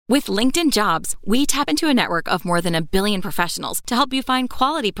With LinkedIn Jobs, we tap into a network of more than 1 billion professionals to help you find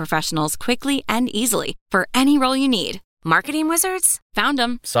quality professionals quickly and easily for any role you need. Marketing wizards? Found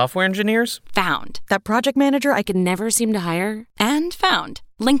them. Software engineers? Found. That project manager I could never seem to hire? And found.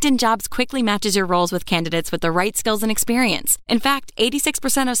 LinkedIn Jobs quickly matches your roles with candidates with the right skills and experience. In fact,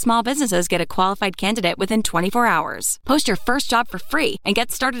 86% of small businesses get a qualified candidate within 24 hours. Post your first job for free and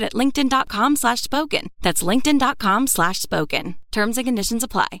get started at linkedin.com/spoken. That's linkedin.com/spoken. Terms and conditions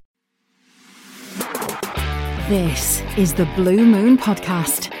apply. This is the Blue Moon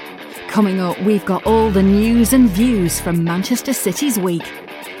Podcast. Coming up, we've got all the news and views from Manchester City's week.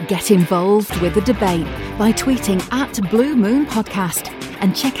 Get involved with the debate by tweeting at Blue Moon Podcast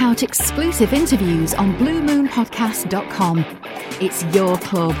and check out exclusive interviews on bluemoonpodcast.com. It's your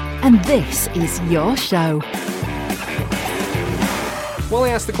club and this is your show. Well, I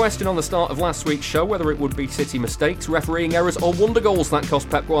asked the question on the start of last week's show whether it would be City mistakes, refereeing errors or wonder goals that cost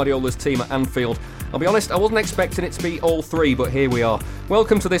Pep Guardiola's team at Anfield. I'll be honest, I wasn't expecting it to be all three, but here we are.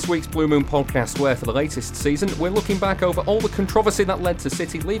 Welcome to this week's Blue Moon Podcast, where for the latest season, we're looking back over all the controversy that led to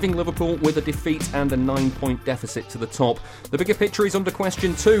City leaving Liverpool with a defeat and a 9-point deficit to the top. The bigger picture is under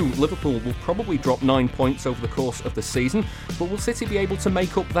question too. Liverpool will probably drop 9 points over the course of the season, but will City be able to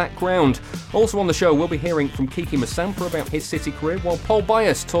make up that ground? Also on the show, we'll be hearing from Kiki Masampa about his City career, while Paul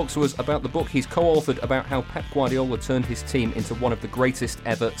Byas talks to us about the book he's co-authored about how Pep Guardiola turned his team into one of the greatest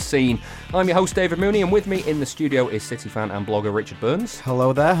ever seen. I'm your host, David Mooney, and with me in the studio is City fan and blogger Richard Burns.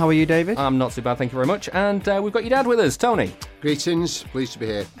 Hello there, how are you, David? I'm not too bad, thank you very much. And we've got your dad with us, Tony. Greetings, pleased to be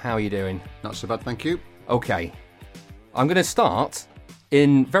here. How are you doing? Not so bad, thank you. Okay, I'm going to start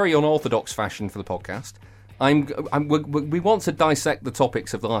in very unorthodox fashion for the podcast. We want to dissect the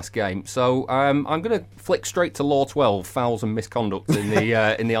topics of the last game, so I'm going to flick straight to Law 12, fouls and misconduct in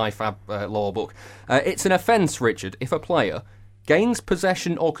the in the IFAB law book. It's an offence, Richard, if a player gains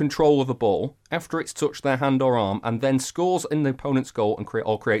possession or control of the ball after it's touched their hand or arm and then scores in the opponent's goal and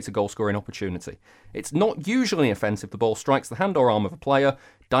creates a goal-scoring opportunity. It's not usually an offence if the ball strikes the hand or arm of a player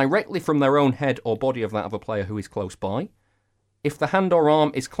directly from their own head or body of that of a player who is close by, if the hand or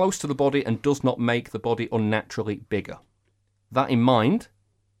arm is close to the body and does not make the body unnaturally bigger. That in mind,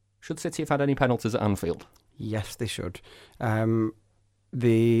 should City have had any penalties at Anfield? Yes, they should.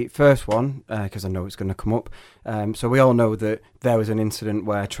 The first one, because I know it's going to come up, so we all know that there was an incident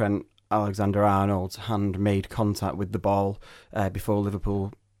where Trent Alexander-Arnold's hand made contact with the ball before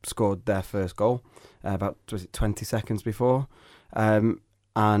Liverpool scored their first goal, about 20 seconds before. And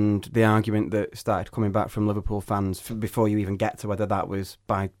the argument that started coming back from Liverpool fans before you even get to whether that was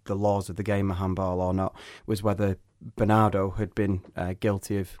by the laws of the game a handball or not was whether Bernardo had been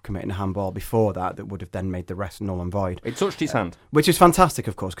guilty of committing a handball before that would have then made the rest null and void. It touched his hand. Which is fantastic,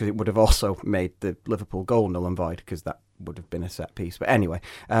 of course, because it would have also made the Liverpool goal null and void because that would have been a set piece. But anyway,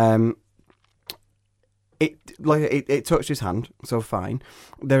 it touched his hand, so fine.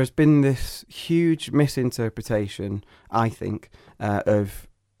 There has been this huge misinterpretation, I think, of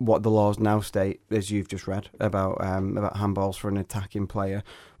what the laws now state, as you've just read, about handballs for an attacking player,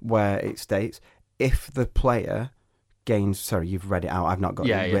 where it states if the player gains... Sorry, you've read it out. I've not got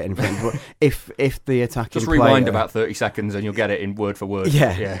it written for me. But if the attacking just player... Just rewind about 30 seconds and you'll get it in word for word.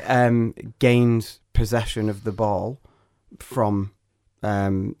 Gains possession of the ball from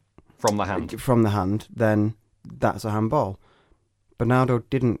the hand, then that's a handball. Bernardo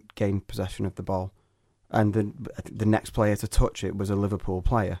didn't gain possession of the ball, and the next player to touch it was a Liverpool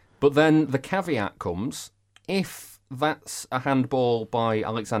player. But then the caveat comes, if that's a handball by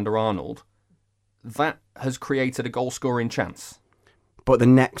Alexander-Arnold, that has created a goal-scoring chance. But the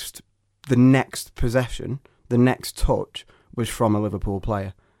next possession, the next touch, was from a Liverpool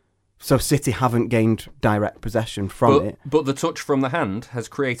player. So City haven't gained direct possession from it. But the touch from the hand has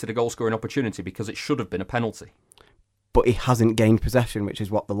created a goal-scoring opportunity because it should have been a penalty. But he hasn't gained possession, which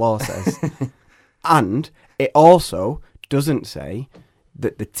is what the law says. And it also doesn't say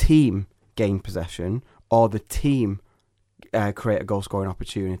that the team gained possession or the team create a goal-scoring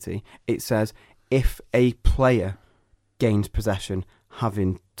opportunity. It says if a player gains possession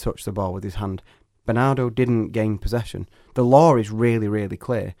having touched the ball with his hand. Bernardo didn't gain possession. The law is really, really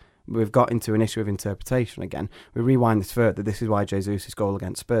clear. We've got into an issue of interpretation again. We rewind this further. This is why Jesus' goal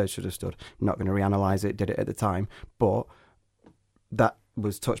against Spurs should have stood. I'm not going to reanalyse it, did it at the time. But that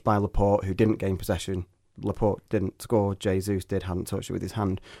was touched by Laporte, who didn't gain possession. Laporte didn't score. Jesus did, hadn't touched it with his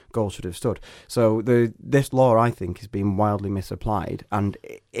hand. Goal should have stood. So this law, I think, is being wildly misapplied. And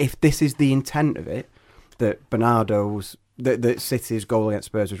if this is the intent of it, that Bernardo's... That City's goal against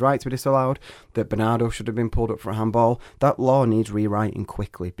Spurs was right to be disallowed, that Bernardo should have been pulled up for a handball, that law needs rewriting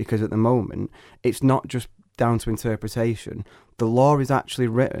quickly, because at the moment, it's not just down to interpretation. The law is actually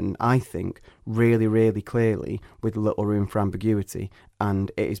written, I think, really, really clearly with little room for ambiguity,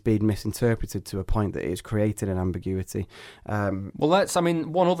 and it is being misinterpreted to a point that it is creating an ambiguity.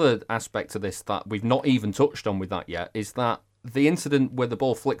 One other aspect to this that we've not even touched on with that yet is that the incident where the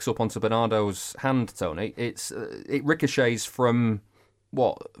ball flicks up onto Bernardo's hand, Tony, it ricochets from,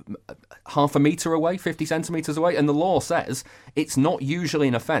 half a metre away, 50 centimetres away, and the law says it's not usually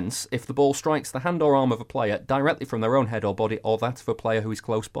an offence if the ball strikes the hand or arm of a player directly from their own head or body or that of a player who is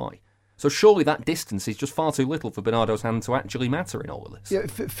close by. So surely that distance is just far too little for Bernardo's hand to actually matter in all of this. Yeah,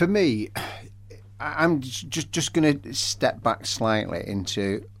 for me, I'm just going to step back slightly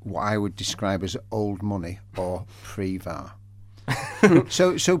into what I would describe as old money or pre-VAR.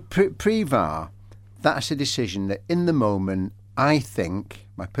 So pre-VAR, that's a decision that in the moment, I think,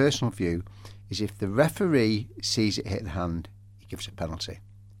 my personal view, is if the referee sees it hit the hand, he gives a penalty.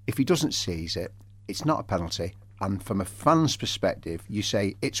 If he doesn't seize it, it's not a penalty. And from a fan's perspective, you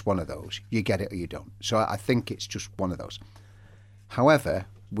say it's one of those. You get it or you don't. So I think it's just one of those. However,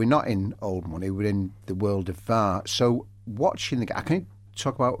 we're not in old money. We're in the world of VAR. So watching the game, I can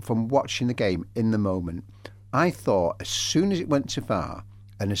talk about from watching the game in the moment. I thought as soon as it went to VAR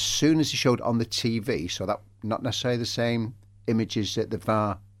and as soon as it showed on the TV, so that not necessarily the same images that the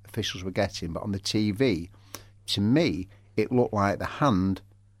VAR officials were getting, but on the TV, to me, it looked like the hand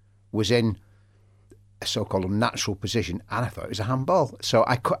was in a so-called natural position, and I thought it was a handball. So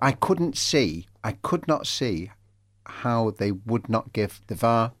I could not see how they would not give the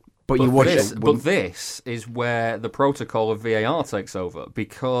VAR. But this is where the protocol of VAR takes over,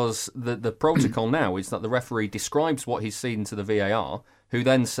 because the protocol now is that the referee describes what he's seen to the VAR, who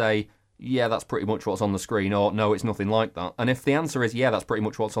then say, yeah, that's pretty much what's on the screen, or no, it's nothing like that. And if the answer is, yeah, that's pretty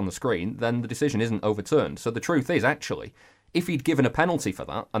much what's on the screen, then the decision isn't overturned. So the truth is, actually, if he'd given a penalty for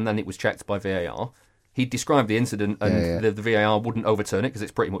that, and then it was checked by VAR, he'd describe the incident, and the VAR wouldn't overturn it, because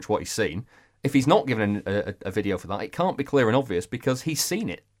it's pretty much what he's seen. If he's not given a video for that, it can't be clear and obvious, because he's seen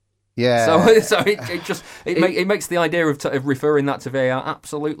it. Yeah. So it makes the idea of referring that to VAR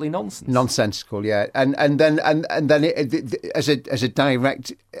absolutely nonsensical. Yeah, and then as a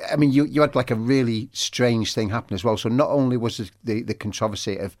direct, I mean, you had like a really strange thing happen as well. So not only was the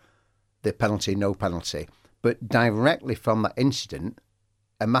controversy of the penalty, no penalty, but directly from that incident,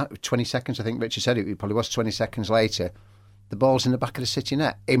 20 seconds, I think Richard said it probably was 20 seconds later, the ball's in the back of the City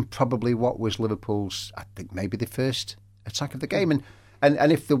net in probably what was Liverpool's, I think maybe the first attack of the game.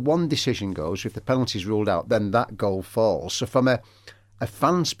 And if the one decision goes, if the penalty's ruled out, then that goal falls. So from a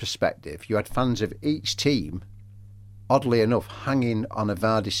fan's perspective, you had fans of each team, oddly enough, hanging on a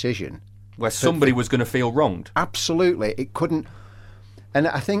VAR decision. Where somebody was going to feel wronged. Absolutely. It couldn't. And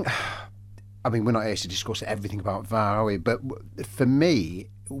I think, I mean, we're not here to discuss everything about VAR, are we? But for me,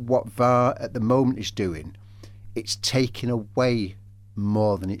 what VAR at the moment is doing, it's taking away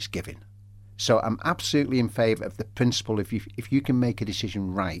more than it's giving. So I'm absolutely in favour of the principle, if you can make a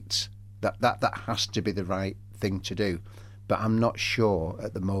decision right, that has to be the right thing to do. But I'm not sure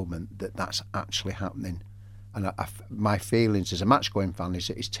at the moment that that's actually happening. And my feelings as a match-going fan is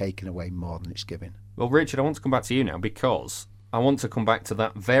that it's taken away more than it's given. Well, Richard, I want to come back to you now, because I want to come back to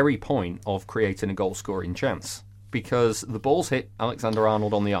that very point of creating a goal-scoring chance. Because the ball's hit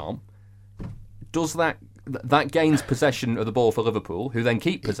Alexander-Arnold on the arm. Does that gains possession of the ball for Liverpool, who then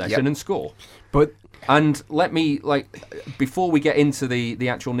keep possession and score. And let me, before we get into the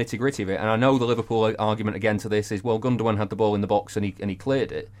actual nitty-gritty of it, and I know the Liverpool argument again to this is, well, Gundogan had the ball in the box and he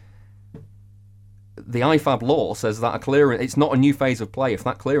cleared it. The IFAB law says that a clearance, it's not a new phase of play if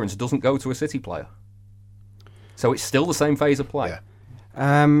that clearance doesn't go to a City player. So it's still the same phase of play.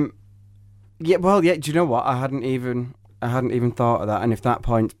 Do you know what? I hadn't even thought of that, and if that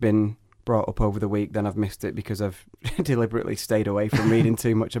point's been brought up over the week, then I've missed it because I've deliberately stayed away from reading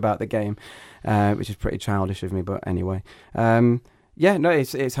too much about the game, which is pretty childish of me, but anyway.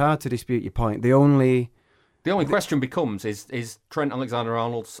 It's hard to dispute your point. The only question becomes, is Trent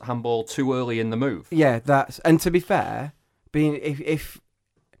Alexander-Arnold's handball too early in the move? Yeah, and to be fair, if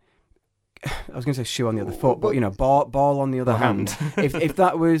I was going to say shoe on the other foot, but ball on the other hand.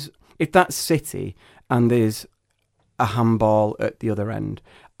 if that's City and there's a handball at the other end,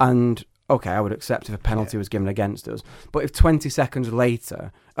 and okay, I would accept if a penalty was given against us. But if 20 seconds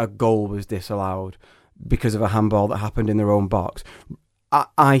later a goal was disallowed because of a handball that happened in their own box,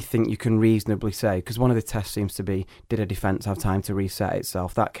 I think you can reasonably say, because one of the tests seems to be, did a defence have time to reset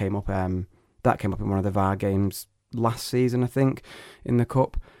itself? That came up in one of the VAR games last season, I think, in the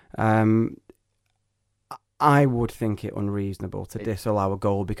Cup. I would think it unreasonable to disallow a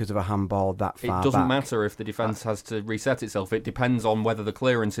goal because of a handball that far back. It doesn't matter if the defence has to reset itself. It depends on whether the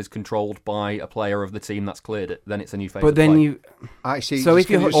clearance is controlled by a player of the team that's cleared it. Then it's a new phase of play. But then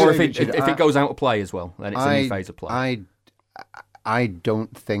if it goes out of play as well, then it's a new phase of play. I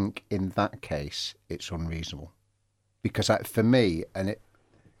don't think in that case it's unreasonable, because for me, and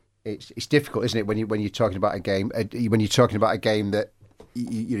it's difficult, isn't it, when you're talking about a game that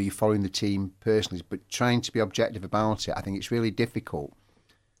you're following the team personally, but trying to be objective about it. I think it's really difficult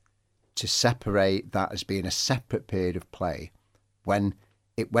to separate that as being a separate period of play when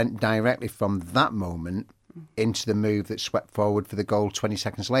it went directly from that moment into the move that swept forward for the goal 20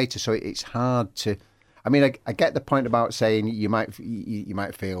 seconds later. So it's hard to. I mean, I get the point about saying you might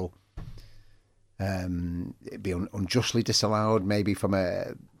feel it'd be unjustly disallowed, maybe from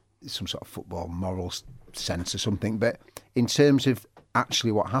some sort of football moral sense or something. But in terms of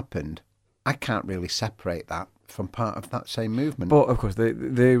actually what happened, I can't really separate that from part of that same movement. But of course, the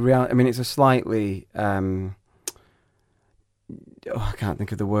reality. I mean, it's a slightly. I can't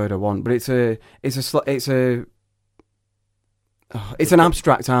think of the word I want, but it's an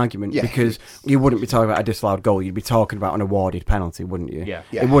abstract argument, because you wouldn't be talking about a disallowed goal. You'd be talking about an awarded penalty, wouldn't you? Yeah.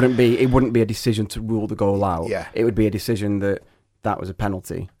 It wouldn't be a decision to rule the goal out. Yeah. It would be a decision that was a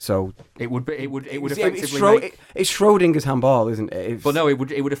penalty. So it would effectively it's Schrodinger's handball, isn't it? But no, it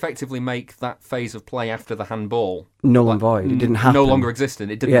would effectively make that phase of play after the handball null and void. It didn't happen. No longer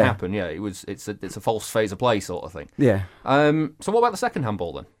existed. It didn't happen. Yeah, it's a false phase of play sort of thing. Yeah. So what about the second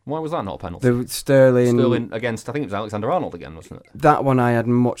handball then? Why was that not a penalty? The Sterling against, I think it was Alexander-Arnold again, wasn't it? That one I had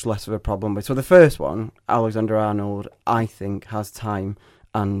much less of a problem with. So the first one, Alexander-Arnold, I think has time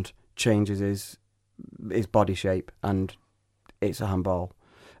and changes his body shape, and it's a handball.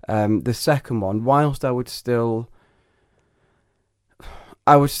 The second one, whilst I would still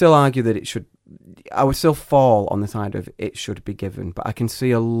argue that it should, I would still fall on the side of it should be given, but I can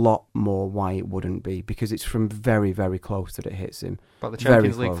see a lot more why it wouldn't be, because it's from very, very close that it hits him. About the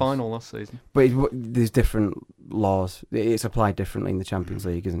Champions League final last season. But there's different laws. It's applied differently in the Champions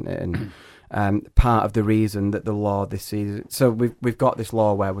League, isn't it? And part of the reason that the law this season, so we've got this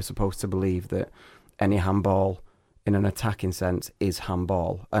law where we're supposed to believe that any handball in an attacking sense is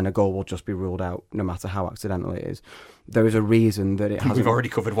handball, and a goal will just be ruled out no matter how accidental it is. There is a reason that it hasn't... We've already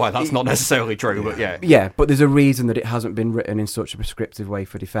covered why that's not necessarily true, but yeah. Yeah, but there's a reason that it hasn't been written in such a prescriptive way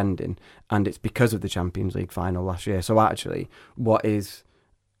for defending, and it's because of the Champions League final last year. So actually, what is,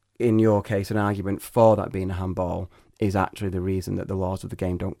 in your case, an argument for that being a handball is actually the reason that the laws of the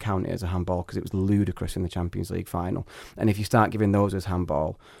game don't count it as a handball, because it was ludicrous in the Champions League final. And if you start giving those as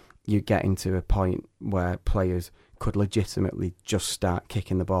handball, you get into a point where players could legitimately just start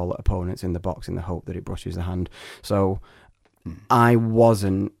kicking the ball at opponents in the box in the hope that it brushes the hand. So I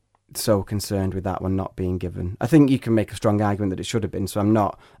wasn't so concerned with that one not being given. I think you can make a strong argument that it should have been, so I'm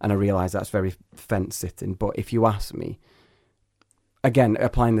not, and I realise that's very fence-sitting, but if you ask me, again,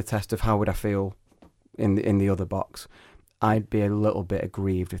 applying the test of how would I feel in the other box, I'd be a little bit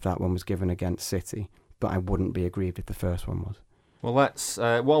aggrieved if that one was given against City, but I wouldn't be aggrieved if the first one was. Well, let's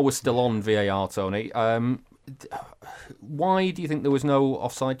while we're still on VAR, Tony, why do you think there was no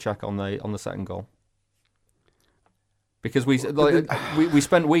offside check on the second goal? Because we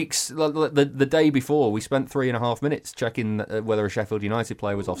spent weeks, the day before, we spent 3.5 minutes checking whether a Sheffield United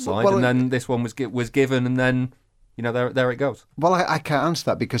player was offside, and then this one was given, and then there it goes. Well, I can't answer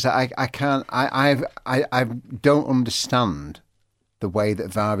that because I can't. I don't understand the way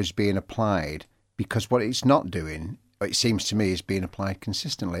that VAR is being applied, because what it's not doing, it seems to me, is being applied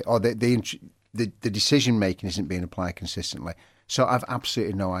consistently, or the decision making isn't being applied consistently. So I've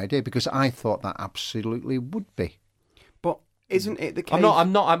absolutely no idea, because I thought that absolutely would be. But isn't it the case?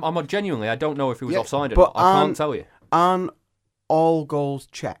 I'm genuinely, I don't know if he was offside or not. I can't tell you. Aren't all goals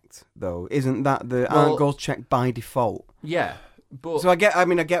checked though? Isn't that aren't goals checked by default? Yeah. But, so I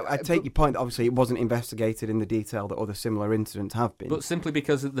take your point that obviously it wasn't investigated in the detail that other similar incidents have been. But simply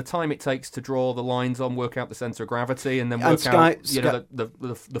because of the time it takes to draw the lines on, work out the centre of gravity, and then work out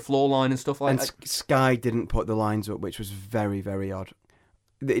the floor line and stuff like that. And Sky didn't put the lines up, which was very, very odd.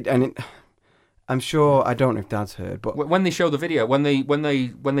 I'm sure, I don't know if Dad's heard, but when they show the video, when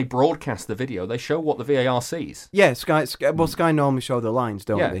they broadcast the video, they show what the VAR sees. Yeah, Sky normally show the lines,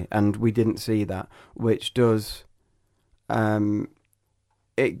 don't they? And we didn't see that, which does. There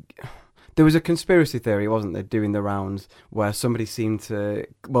was a conspiracy theory, wasn't there, doing the rounds, where somebody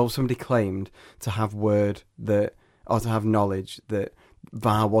claimed to have word that, or to have knowledge that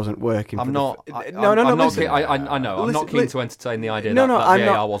VAR wasn't working. I'm not keen to entertain the idea that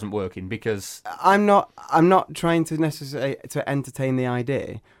VAR wasn't working, because I'm not trying to necessarily to entertain the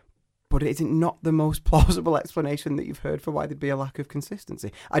idea, but it isn't not the most plausible explanation that you've heard for why there'd be a lack of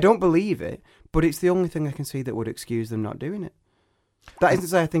consistency. I don't believe it, but it's the only thing I can see that would excuse them not doing it. That isn't to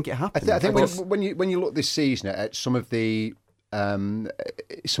say I think it happened. I think when you look this season at some of the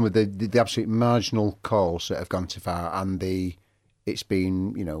absolute marginal calls that have gone too far, and it's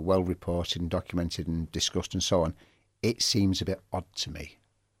been well reported and documented and discussed and so on, it seems a bit odd to me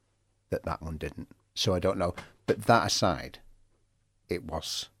that one didn't. So I don't know. But that aside, it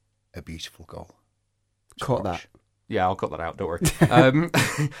was a beautiful goal. Caught that. Yeah, I'll cut that out, don't worry.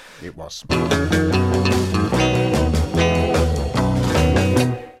 It was.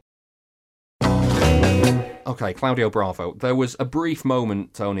 Okay, Claudio Bravo. There was a brief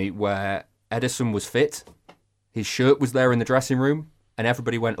moment, Tony, where Ederson was fit. His shirt was there in the dressing room, and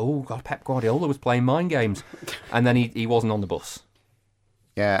everybody went, "Oh God, Pep Guardiola was playing mind games," and then he wasn't on the bus.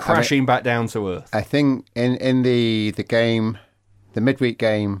 Yeah, crashing back down to earth. I think in the game, the midweek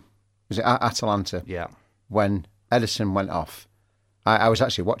game, was it Atalanta? Yeah. When Ederson went off, I was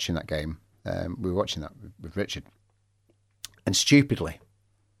actually watching that game. We were watching that with Richard, and stupidly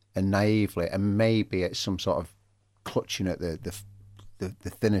and naively, and maybe it's some sort of clutching at the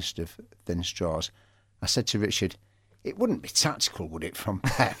thinnest of thin straws, I said to Richard, "It wouldn't be tactical, would it, from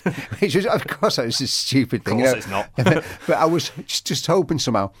Pep?" Which was, of course, that was a stupid thing. Of course, it's not. But I was just hoping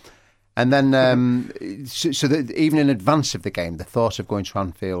somehow. And then, so that even in advance of the game, the thought of going to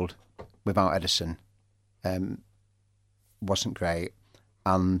Anfield without Ederson wasn't great.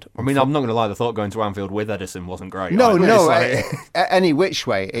 And I mean, I'm not going to lie, the thought going to Anfield with Ederson wasn't great. No, like... any which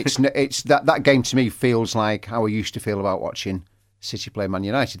way. It's that game to me feels like how I used to feel about watching City play Man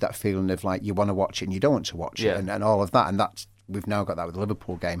United. That feeling of like you want to watch it and you don't want to watch it, and all of that. And that's we've now got that with the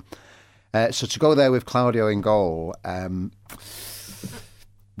Liverpool game. So to go there with Claudio in goal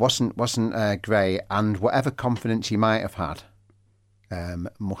wasn't great, and whatever confidence he might have had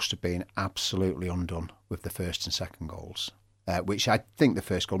must have been absolutely undone with the first and second goals. Which I think the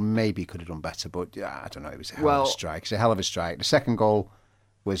first goal maybe could have done better, but I don't know. It was a hell of a strike. It's a hell of a strike. The second goal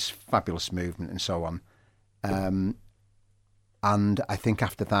was fabulous movement and so on. And I think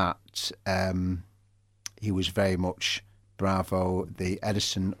after that, he was very much Bravo, the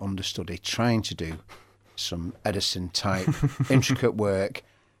Ederson understudy, trying to do some Ederson-type intricate work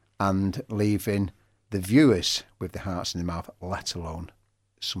and leaving the viewers with their hearts in their mouth, let alone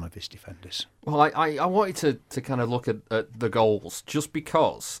some of his defenders. Well, I wanted to kind of look at the goals just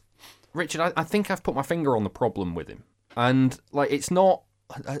because, Richard, I think I've put my finger on the problem with him. And like, it's not...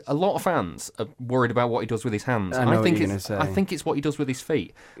 A lot of fans are worried about what he does with his hands. I think it's what he does with his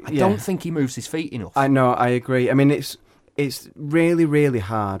feet. I don't think he moves his feet enough. I know, I agree. I mean, it's really, really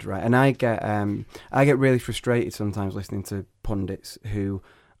hard, right? And I get really frustrated sometimes listening to pundits who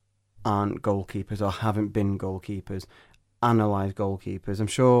aren't goalkeepers or haven't been goalkeepers analyse goalkeepers. I'm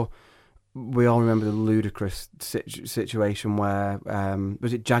sure we all remember the ludicrous situation where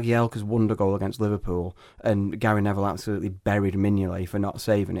was it Jagielka's wonder goal against Liverpool, and Gary Neville absolutely buried Mignolet for not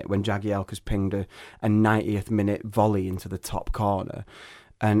saving it when Jagielka's pinged a 90th minute volley into the top corner,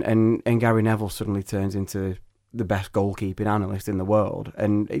 and Gary Neville suddenly turns into the best goalkeeping analyst in the world,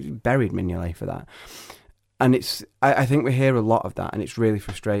 and he buried Mignolet for that. And I think we hear a lot of that, and it's really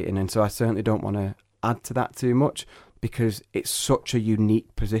frustrating. And so I certainly don't want to add to that too much, because it's such a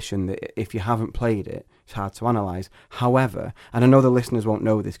unique position that if you haven't played it, it's hard to analyse. However, and I know the listeners won't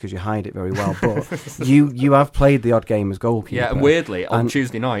know this because you hide it very well, but you have played the odd game as goalkeeper. Yeah, and weirdly, on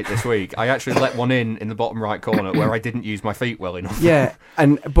Tuesday night this week, I actually let one in the bottom right corner where I didn't use my feet well enough. Yeah,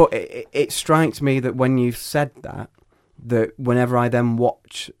 but it strikes me that when you've said that whenever I then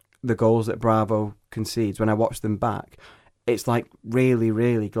watch the goals that Bravo concedes, when I watch them back, it's like really,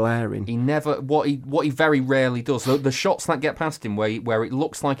 really glaring. He never what he very rarely does. The shots that get past him, where it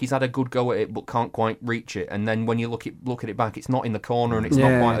looks like he's had a good go at it but can't quite reach it, and then when you look at it back, it's not in the corner and it's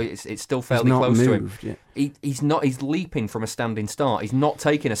not quite. It's still fairly close moved, to him. He's not. He's leaping from a standing start. He's not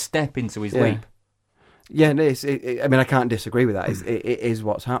taking a step into his leap. Yeah, it is. I mean, I can't disagree with that. It is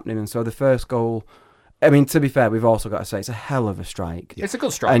what's happening. And so the first goal, I mean, to be fair, we've also got to say it's a hell of a strike. It's a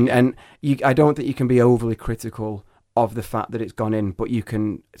good strike, and I don't think you can be overly critical of the fact that it's gone in, but you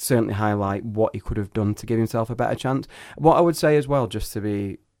can certainly highlight what he could have done to give himself a better chance. What I would say as well, just to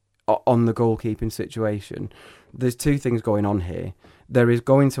be on the goalkeeping situation, there's two things going on here. There is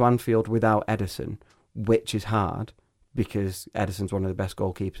going to Anfield without Ederson, which is hard, because Ederson's one of the best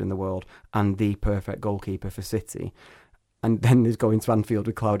goalkeepers in the world and the perfect goalkeeper for City. And then there's going to Anfield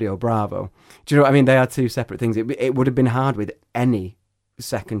with Claudio Bravo. Do you know what I mean? They are two separate things. It would have been hard with any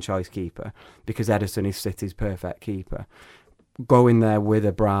second choice keeper, because Ederson is City's perfect keeper. Going there with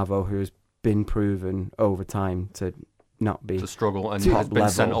a Bravo who has been proven over time to not be to struggle and top has been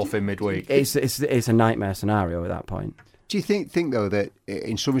level. sent off in midweek. It's a nightmare scenario at that point. Do you think though that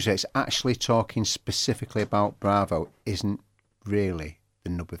in some respects actually talking specifically about Bravo isn't really the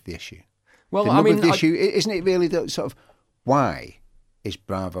nub of the issue? Well, the I nub mean, of the issue isn't it really the sort of why is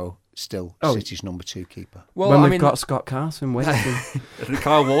Bravo still Oh. City's number 2 keeper? well, when I we've mean, got Scott Carson waiting.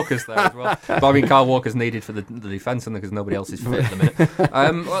 Kyle Walker's there as well. But I mean, Kyle Walker's needed for the defence because nobody else is fit at the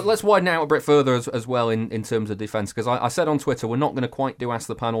minute. Well, let's widen out a bit further as well in terms of defence, because I said on Twitter we're not going to quite do Ask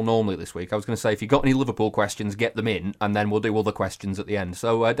the Panel normally this week. I was going to say if you've got any Liverpool questions, get them in, and then we'll do other questions at the end.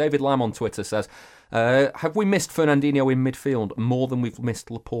 So David Lamb on Twitter says, have we missed Fernandinho in midfield more than we've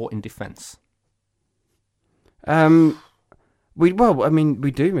missed Laporte in defence? We do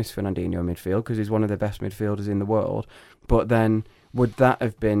miss Fernandinho in midfield because he's one of the best midfielders in the world. But then, would that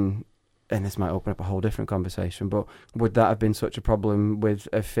have been, and this might open up a whole different conversation, but would that have been such a problem with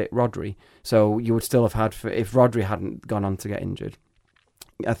a fit Rodri? So you would still have had, if Rodri hadn't gone on to get injured,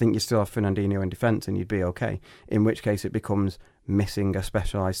 I think you still have Fernandinho in defence and you'd be okay. In which case it becomes missing a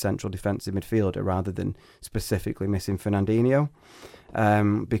specialised central defensive midfielder rather than specifically missing Fernandinho.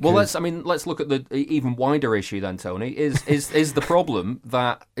 Because Well, let's look at the even wider issue then, Tony. Is the problem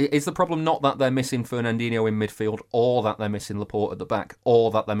not that they're missing Fernandinho in midfield, or that they're missing Laporte at the back,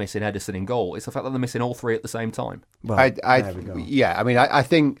 or that they're missing Ederson in goal? It's the fact that they're missing all three at the same time. well, there we go. Yeah, I mean, I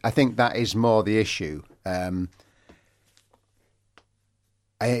think that is more the issue.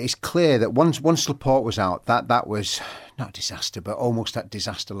 It's clear that once Laporte was out, that was not a disaster, but almost at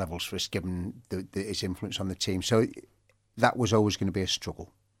disaster levels for us, given his influence on the team. So that was always going to be a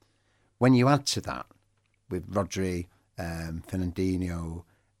struggle. When you add to that with Rodri, Fernandinho,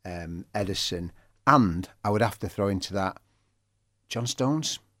 Ederson, and I would have to throw into that John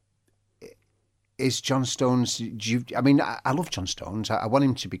Stones. Is John Stones? I love John Stones. I want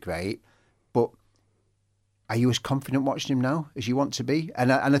him to be great, but are you as confident watching him now as you want to be?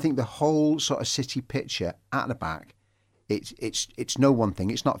 And I think the whole sort of City picture at the back, it's no one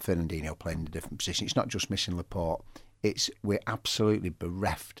thing. It's not Fernandinho playing in a different position. It's not just missing Laporte. We're absolutely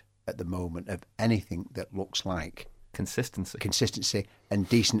bereft at the moment of anything that looks like consistency and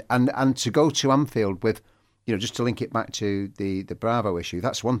decent. And to go to Anfield with, just to link it back to the Bravo issue,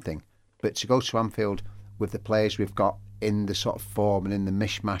 that's one thing. But to go to Anfield with the players we've got in the sort of form and in the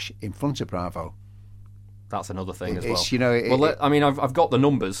mishmash in front of Bravo, that's another thing as well. I've got the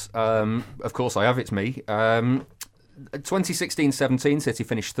numbers. Of course I have. It's me. 2016-17, City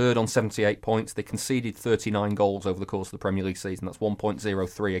finished third on 78 points. They conceded 39 goals over the course of the Premier League season. That's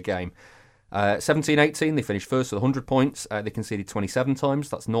 1.03 a game. 17-18, they finished first with 100 points. They conceded 27 times.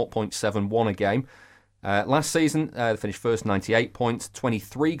 That's 0.71 a game. Last season, they finished first, 98 points.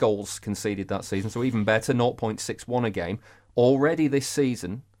 23 goals conceded that season, so even better, 0.61 a game. Already this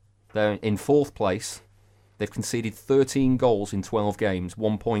season, they're in fourth place. They've conceded 13 goals in 12 games,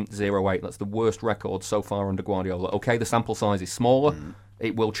 1.08. That's the worst record so far under Guardiola. Okay, the sample size is smaller.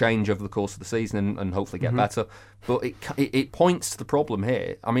 It will change over the course of the season and hopefully get better. But it points to the problem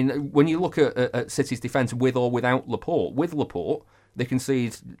here. I mean, when you look at City's defence with or without Laporte, with Laporte, they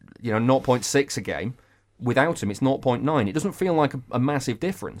concede 0.6 a game. Without him, it's 0.9. It doesn't feel like a massive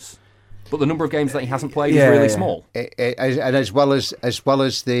difference. But the number of games that he hasn't played is really small. And as well as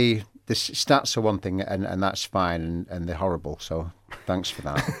the stats are one thing, and that's fine, and they're horrible. So thanks for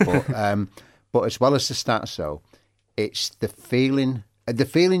that. But as well as the stats, though, it's the feeling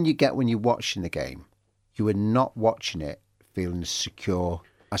you get when you're watching the game. You are not watching it feeling as secure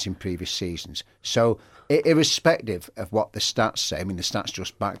as in previous seasons. So irrespective of what the stats say, I mean the stats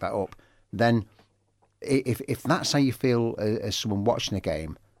just back that up. Then if that's how you feel as someone watching a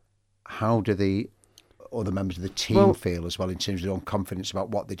game, how do the other members of the team feel as well in terms of their own confidence about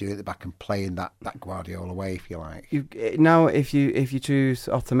what they do at the back and playing that Guardiola way, if you like? Now, if you choose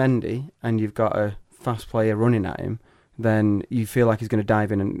Otamendi and you've got a fast player running at him, then you feel like he's going to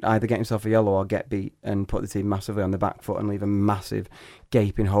dive in and either get himself a yellow or get beat and put the team massively on the back foot and leave a massive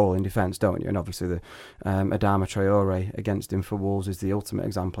gaping hole in defence, don't you? And obviously the Adama Traore against him for Wolves is the ultimate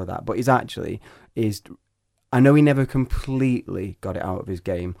example of that. But I know he never completely got it out of his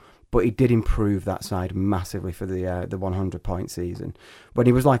game, but he did improve that side massively for the 100-point season when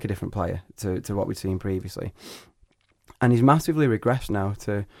he was like a different player to what we'd seen previously. And he's massively regressed now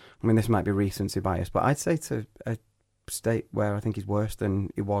to, this might be recency bias, but I'd say to a state where I think he's worse than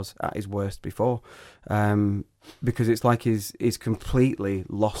he was at his worst before. Because it's like he's completely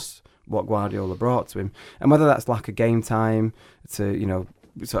lost what Guardiola brought to him. And whether that's lack of game time to,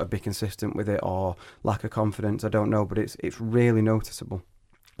 sort of be consistent with it or lack of confidence, I don't know, but it's really noticeable.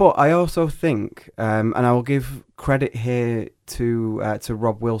 But I also think, and I will give credit here to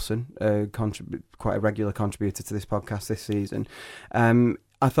Rob Wilson, quite a regular contributor to this podcast this season.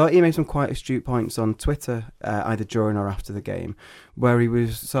 I thought he made some quite astute points on Twitter, either during or after the game, where he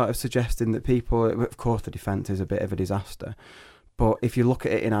was sort of suggesting that people, of course the defence is a bit of a disaster, but if you look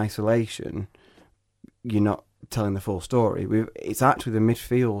at it in isolation, you're not telling the full story. It's actually the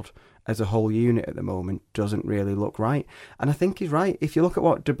midfield as a whole unit at the moment doesn't really look right. And I think he's right. If you look at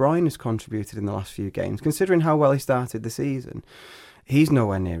what De Bruyne has contributed in the last few games, considering how well he started the season, he's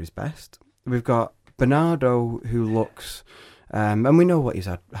nowhere near his best. We've got Bernardo, who looks... and we know what he's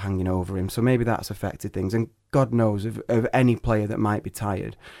had hanging over him, so maybe that's affected things. And God knows, of any player that might be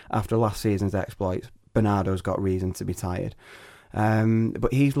tired after last season's exploits, Bernardo's got reason to be tired.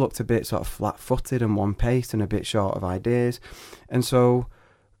 But he's looked a bit sort of flat-footed and one-paced and a bit short of ideas. And so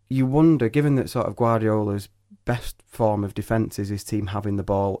you wonder, given that sort of Guardiola's best form of defence is his team having the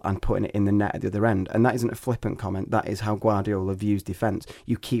ball and putting it in the net at the other end, and that isn't a flippant comment, that is how Guardiola views defence.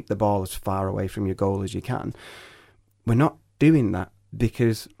 You keep the ball as far away from your goal as you can. We're not doing that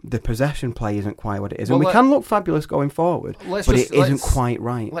because the possession play isn't quite what it is. And we can look fabulous going forward, but it isn't quite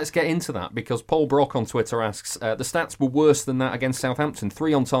right. Let's get into that, because Paul Brock on Twitter asks, the stats were worse than that against Southampton,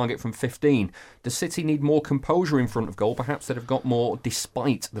 3 on target from 15. Does City need more composure in front of goal? Perhaps they'd have got more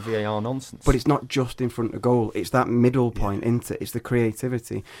despite the VAR nonsense. But it's not just in front of goal, it's that middle point, isn't it? It's the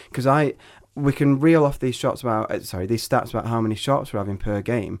creativity. Because we can reel off these stats about how many shots we're having per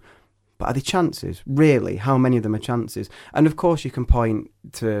game, but are they chances? Really? How many of them are chances? And of course you can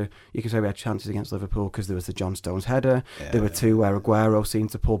say we had chances against Liverpool because there was the John Stones header. Yeah, there were 2 where Aguero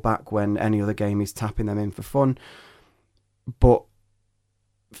seemed to pull back when any other game he's tapping them in for fun. But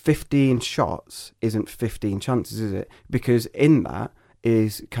 15 shots isn't 15 chances, is it? Because in that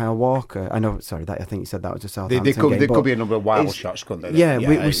is Kyle Walker. I think you said that was a Southampton game. There could be a number of wild shots, couldn't there? Yeah,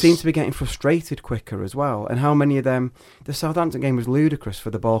 we seem to be getting frustrated quicker as well. And how many of them... The Southampton game was ludicrous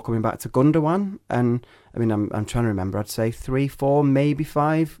for the ball coming back to Gundogan. And, I mean, I'm trying to remember, I'd say 3, 4, maybe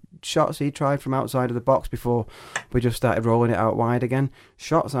 5 shots he tried from outside of the box before we just started rolling it out wide again.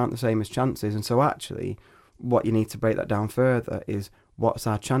 Shots aren't the same as chances. And so actually, what you need to break that down further is what's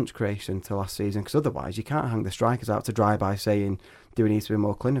our chance creation to last season? Because otherwise, you can't hang the strikers out to dry by saying... Do we need to be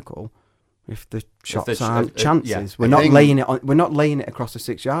more clinical? If the shots aren't chances, we're not laying it across the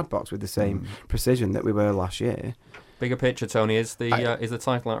 6-yard box with the same precision that we were last year. Bigger picture, Tony, is the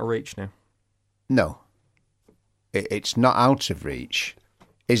title out of reach now? No, it's not out of reach.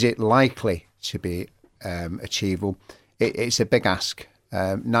 Is it likely to be achievable? It's a big ask.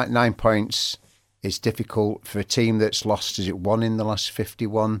 9 points is difficult for a team that's lost. Is it 1 in the last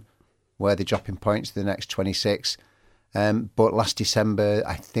 51, where they're dropping points to the next 26? But last December,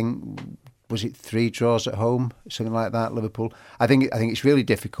 I think, was it 3 draws at home, something like that, Liverpool? I think it's really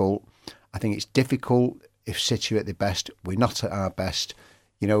difficult. I think it's difficult if City are at their best. We're not at our best.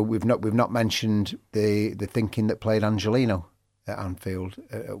 You know, we've not mentioned the thinking that played Angelino at Anfield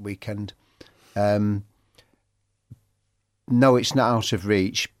at weekend. No, it's not out of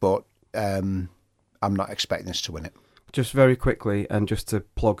reach, but I'm not expecting us to win it. Just very quickly, and just to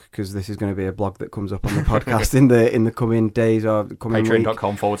plug, because this is going to be a blog that comes up on the podcast in the coming days or coming week.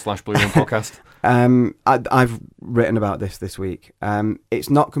 Patreon.com/Blue Moon Podcast. I've written about this week. It's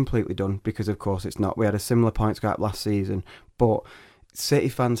not completely done, because of course it's not. We had a similar points gap last season, but City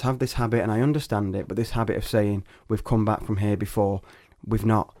fans have this habit, and I understand it, but this habit of saying, we've come back from here before. We've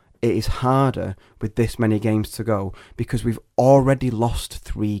not. It is harder with this many games to go because we've already lost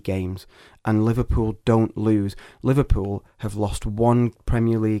 3 games and Liverpool don't lose. Liverpool have lost 1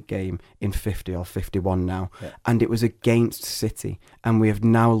 Premier League game in 50 or 51 now, and it was against City, and we have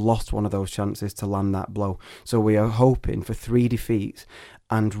now lost one of those chances to land that blow. So we are hoping for 3 defeats,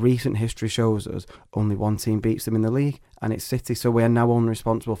 and recent history shows us only 1 team beats them in the league, and it's City. So we are now only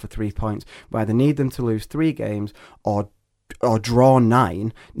responsible for 3 points. We either need them to lose 3 games or draw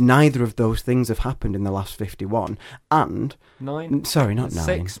 9. Neither of those things have happened in the last 51. And 9. Sorry, not 9.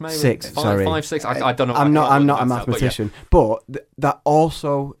 6, maybe. 6. 5, sorry. 5, 6. I don't know. I'm not a mathematician, but that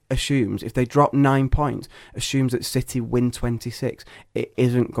also assumes if they drop 9 points, assumes that City win 26. It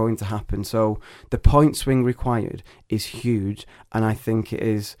isn't going to happen. So the point swing required is huge, and I think it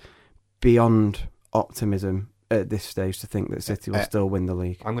is beyond optimism at this stage to think that City will still win the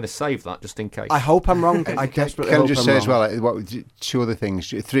league. I'm going to save that just in case. I hope I'm wrong. I desperately hope I'm wrong. Can I just say as well, 2 other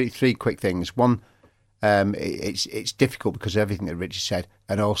things, 3 quick things. One, it's difficult because of everything that Richard said,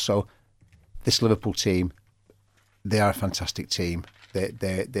 and also this Liverpool team, they are a fantastic team.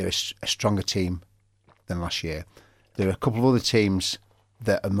 They're a stronger team than last year. There are a couple of other teams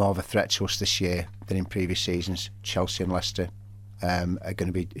that are more of a threat to us this year than in previous seasons, Chelsea and Leicester. are going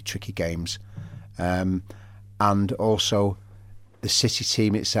to be tricky games. And also, the City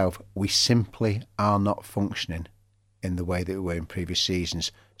team itself, we simply are not functioning in the way that we were in previous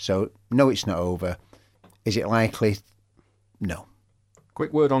seasons. So, no, it's not over. Is it likely? No.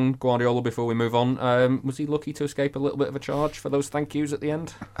 Quick word on Guardiola before we move on. Was he lucky to escape a little bit of a charge for those thank yous at the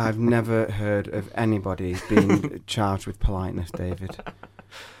end? I've never heard of anybody being charged with politeness, David.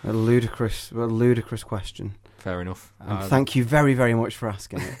 A ludicrous question. Fair enough. Thank you very, very much for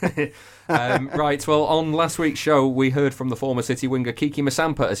asking it. Right, well, on last week's show, we heard from the former City winger Kiki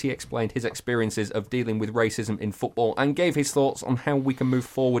Masampa as he explained his experiences of dealing with racism in football and gave his thoughts on how we can move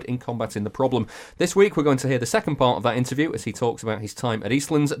forward in combating the problem. This week, we're going to hear the second part of that interview as he talks about his time at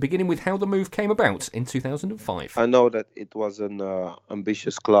Eastlands, beginning with how the move came about in 2005. I know that it was an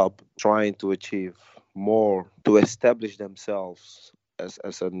ambitious club trying to achieve more, to establish themselves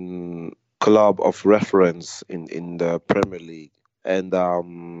as a club of reference in the Premier League. And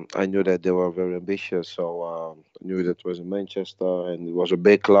I knew that they were very ambitious, so I knew that it was in Manchester, and it was a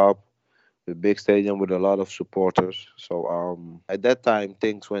big club, a big stadium with a lot of supporters. So at that time,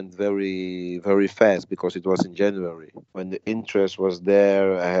 things went very, very fast because it was in January. When the interest was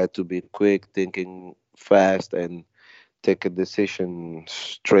there, I had to be quick, thinking fast, and take a decision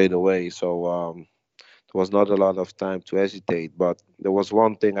straight away. So there was not a lot of time to hesitate, but there was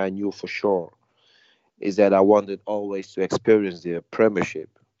one thing I knew for sure, is that I wanted always to experience the Premiership.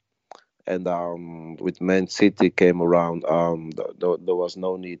 And with Man City came around, there was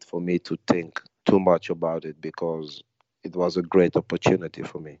no need for me to think too much about it because it was a great opportunity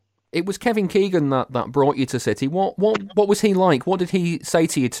for me. It was Kevin Keegan that brought you to City. What was he like? What did he say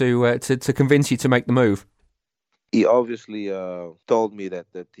to you to convince you to make the move? He obviously told me that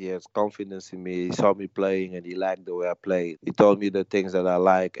he has confidence in me. He saw me playing and he liked the way I played. He told me the things that I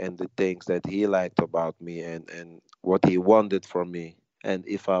like and the things that he liked about me and what he wanted from me. And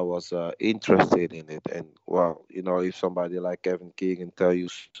if I was interested in it. And, well, you know, if somebody like Kevin Keegan tell you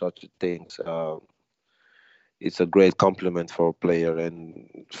such things, it's a great compliment for a player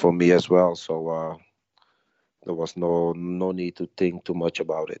and for me as well. So there was no need to think too much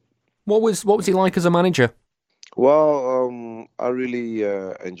about it. What was he like as a manager? Well, I really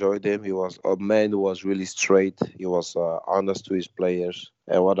enjoyed him. He was a man who was really straight. He was honest to his players.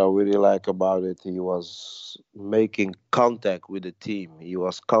 And what I really like about it, he was making contact with the team. He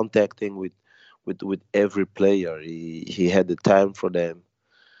was contacting with every player. He had the time for them.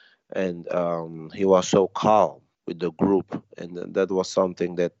 And he was so calm with the group. And that was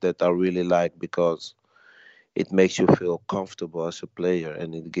something that I really liked because it makes you feel comfortable as a player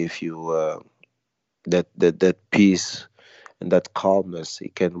and it gives you... that peace and that calmness, he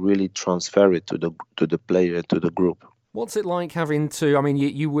can really transfer it to the player, to the group. What's it like having to? I mean,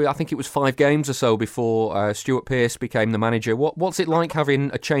 you were, I think it was 5 games or so before Stuart Pearce became the manager. What's it like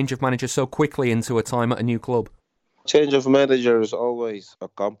having a change of manager so quickly into a time at a new club? Change of manager is always a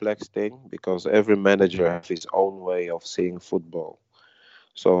complex thing because every manager has his own way of seeing football.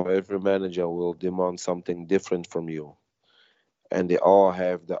 So every manager will demand something different from you. And they all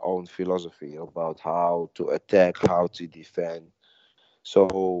have their own philosophy about how to attack, how to defend.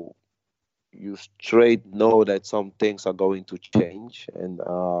 So you straight know that some things are going to change, and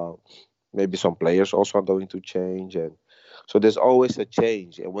maybe some players also are going to change. And so there's always a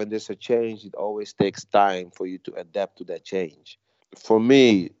change. And when there's a change, it always takes time for you to adapt to that change. For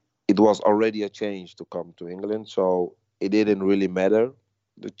me, it was already a change to come to England. So it didn't really matter,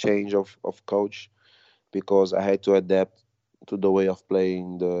 the change of coach, because I had to adapt to the way of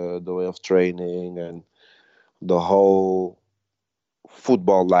playing, the way of training, and the whole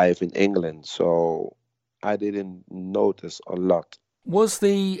football life in England. So I didn't notice a lot. Was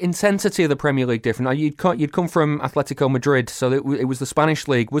the intensity of the Premier League different? Now, you'd come from Atletico Madrid, so it was the Spanish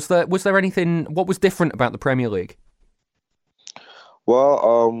league. Was there anything? What was different about the Premier League?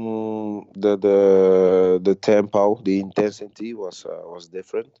 Well, the tempo, the intensity was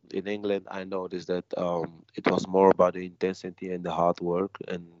different. In England, I noticed that it was more about the intensity and the hard work.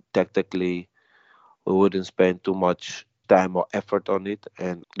 And tactically, we wouldn't spend too much time or effort on it.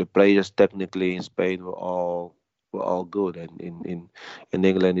 And the players technically in Spain were all good. And in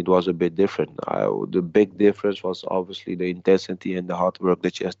England, it was a bit different. The big difference was obviously the intensity and the hard work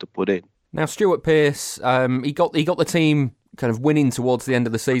that you have to put in. Now, Stuart Pearce, he got the team kind of winning towards the end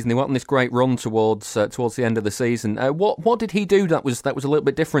of the season. They went on this great run towards the end of the season. What did he do that was a little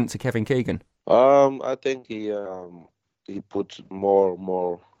bit different to Kevin Keegan? I think he put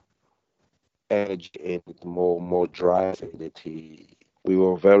more energy in it, more drive in it. We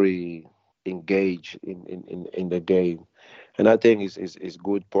were very engaged in the game, and I think his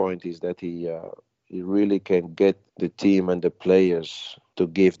good point is that he he really can get the team and the players to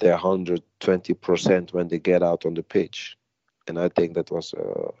give their 120% when they get out on the pitch. And I think that was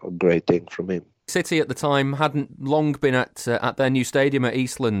a great thing from him. City at the time hadn't long been at their new stadium at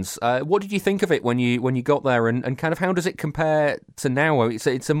Eastlands. What did you think of it when you got there, and kind of how does it compare to now?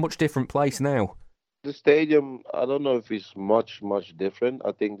 It's a much different place now. The stadium, I don't know if it's much different.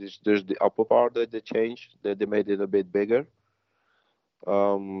 I think there's the upper part that they changed, that they made it a bit bigger.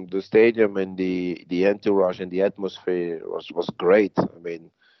 The stadium and the entourage and the atmosphere was great. I mean,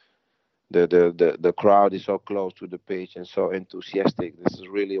 the crowd is so close to the pitch and so enthusiastic. This is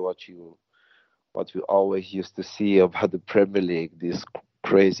really what we always used to see about the Premier League. This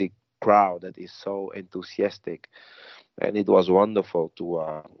crazy crowd that is so enthusiastic, and it was wonderful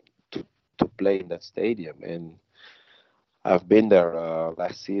to play in that stadium. And I've been there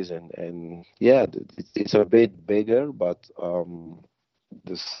last season, and yeah, it's a bit bigger, but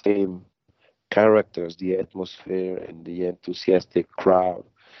the same characters, the atmosphere, and the enthusiastic crowd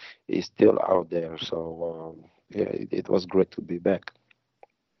is still out there. So yeah, it was great to be back.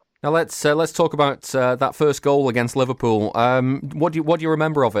 Now let's talk about that first goal against Liverpool. What do you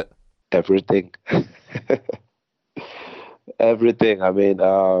remember of it? Everything. Everything. I mean,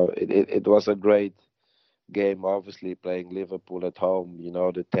 it was a great game, obviously, playing Liverpool at home. You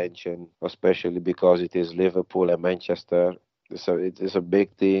know, the tension, especially because it is Liverpool and Manchester. So it is a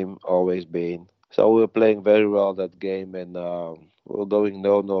big team, always been. So we were playing very well that game, and we were going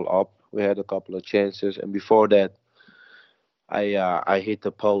 0-0 up. We had a couple of chances, and before that, I hit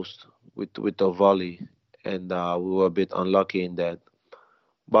the post with a volley, and we were a bit unlucky in that.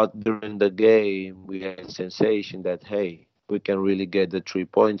 But during the game, we had a sensation that, hey, we can really get the 3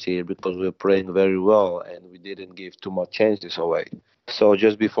 points here because we were playing very well and we didn't give too much chances away. So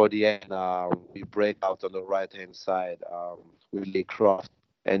just before the end, we break out on the right-hand side with Lee Croft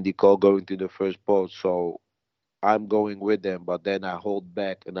and the call going to the first post. So I'm going with them, but then I hold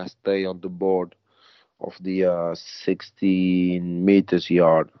back and I stay on the board of the 16 meters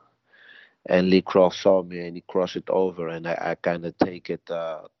yard. And Lee Croft saw me and he crossed it over, and I kind of take it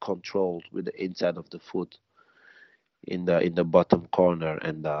controlled with the inside of the foot in the bottom corner,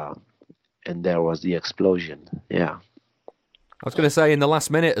 and there was the explosion. Yeah. I was going to say in the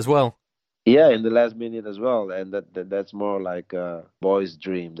last minute as well. Yeah, in the last minute as well, and that's more like a boy's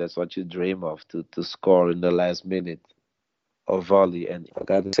dream. That's what you dream of, to score in the last minute of volley. And I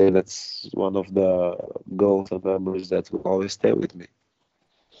gotta say that's one of the goals and memories that will always stay with me.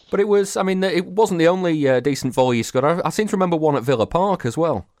 But it wasn't the only decent volley you scored. I seem to remember one at Villa Park as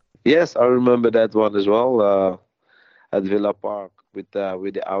well. Yes, I remember that one as well. At Villa Park with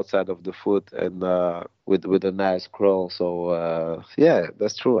the outside of the foot and with a nice crawl. So yeah,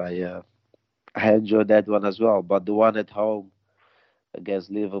 that's true. I enjoyed that one as well. But the one at home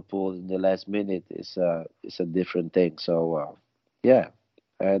against Liverpool in the last minute is a different thing. So yeah,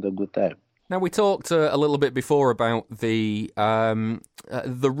 I had a good time. Now, we talked a little bit before about the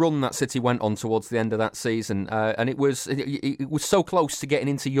run that City went on towards the end of that season, and it was so close to getting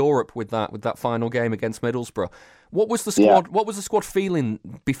into Europe with that final game against Middlesbrough. What was the squad? Yeah. What was the squad feeling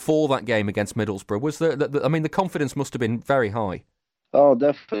before that game against Middlesbrough? Was the confidence must have been very high. Oh,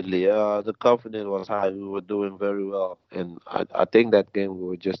 definitely. The confidence was high. We were doing very well, and I think that game we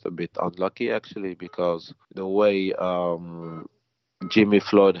were just a bit unlucky actually, because the way Jimmy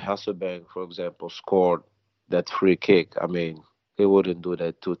Floyd Hasselbank, for example, scored that free kick. I mean, he wouldn't do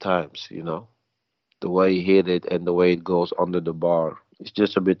that 2 times, you know. The way he hit it and the way it goes under the bar. It's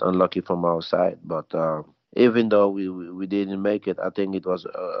just a bit unlucky from our side. But even though we didn't make it, I think it was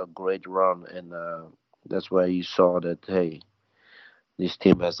a great run. And that's where you saw that, hey, this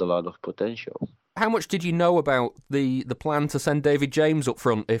team has a lot of potential. How much did you know about the plan to send David James up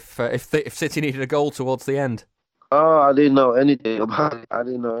front if City needed a goal towards the end? Oh, I didn't know anything about it.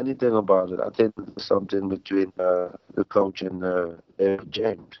 I think it's something between the coach and David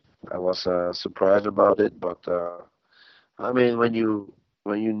James. I was surprised about it, but I mean, when you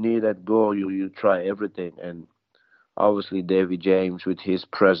need that goal, you try everything. And obviously, David James, with his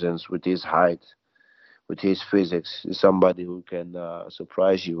presence, with his height, with his physics, is somebody who can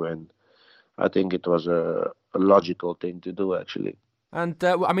surprise you. And I think it was a logical thing to do, actually. And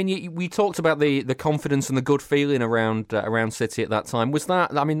we talked about the confidence and the good feeling around City at that time. Was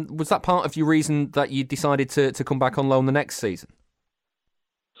that part of your reason that you decided to come back on loan the next season?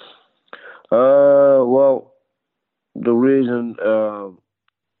 Well, the reason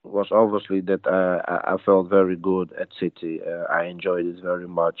was obviously that I felt very good at City. I enjoyed it very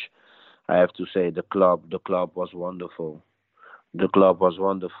much. I have to say the club was wonderful. The club was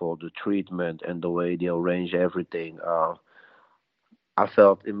wonderful. The treatment and the way they arranged everything. I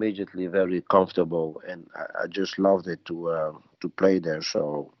felt immediately very comfortable, and I just loved it to play there.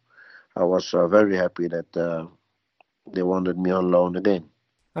 So I was very happy that they wanted me on loan again.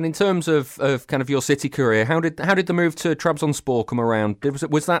 And in terms of kind of your City career, how did the move to Trabzonspor come around?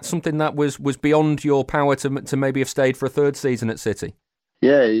 Was that something that was beyond your power to maybe have stayed for a third season at City?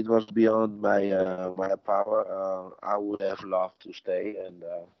 Yeah, it was beyond my power. I would have loved to stay, and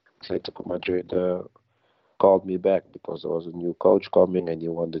Atletico Madrid called me back because there was a new coach coming, and he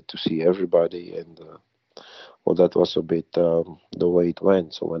wanted to see everybody, and that was a bit the way it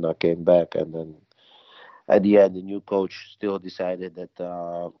went. So when I came back, and then at the end, the new coach still decided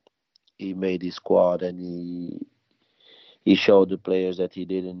that he made his squad, and he showed the players that he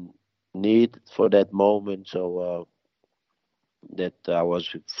didn't need for that moment. So that I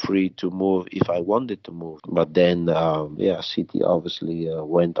was free to move if I wanted to move. But then, City obviously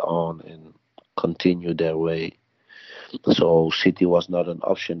went on and continued their way. So City was not an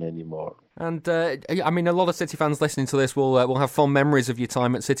option anymore. And I mean, a lot of City fans listening to this will have fond memories of your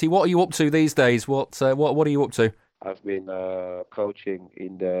time at City. What are you up to these days? What are you up to? I've been coaching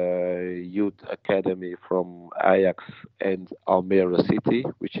in the youth academy from Ajax and Almere City,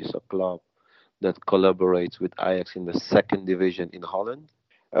 which is a club that collaborates with Ajax in the second division in Holland.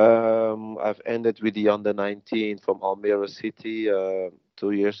 I've ended with the under-19 from Almere City 2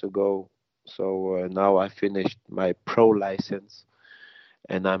 years ago. So now I finished my pro license,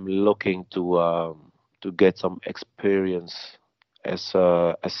 and I'm looking to get some experience as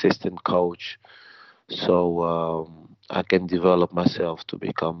an assistant coach, so I can develop myself to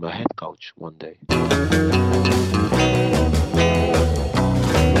become a head coach one day.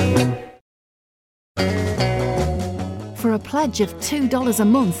 For a pledge of $2 a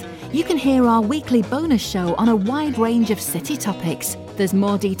month, you can hear our weekly bonus show on a wide range of City topics. There's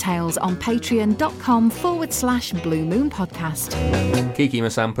more details on patreon.com/Blue Moon Podcast. Kiki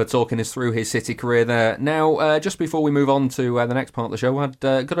Masampa talking us through his City career there. Now, just before we move on to the next part of the show, I've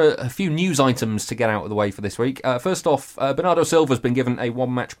got a few news items to get out of the way for this week. First off, Bernardo Silva's been given a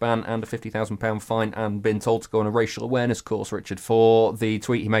one-match ban and a £50,000 fine and been told to go on a racial awareness course, Richard, for the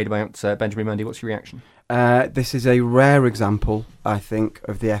tweet he made about Benjamin Mendy. What's your reaction? This is a rare example, I think,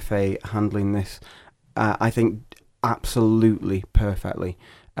 of the FA handling this. I think absolutely perfectly.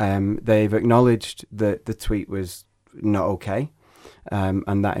 They've acknowledged that the tweet was not okay,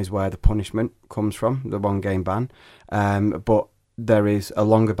 and that is where the punishment comes from, the one-game ban. But there is a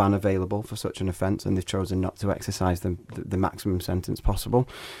longer ban available for such an offence, and they've chosen not to exercise the maximum sentence possible,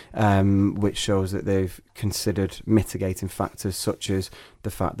 which shows that they've considered mitigating factors such as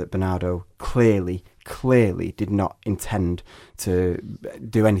the fact that Bernardo clearly did not intend to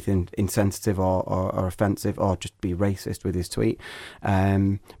do anything insensitive or offensive or just be racist with his tweet,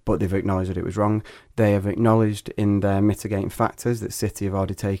 but they've acknowledged that it was wrong. They have acknowledged in their mitigating factors that City have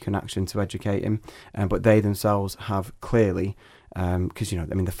already taken action to educate him, but they themselves have clearly, because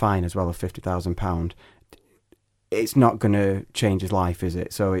the fine as well of £50,000, it's not going to change his life, is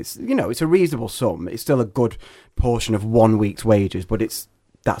it? So it's a reasonable sum. It's still a good portion of 1 week's wages, but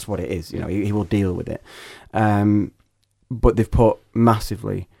that's what it is. He will deal with it. But they've put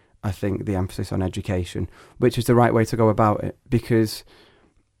massively, I think, the emphasis on education, which is the right way to go about it, because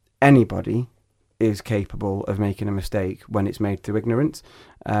anybody is capable of making a mistake when it's made through ignorance.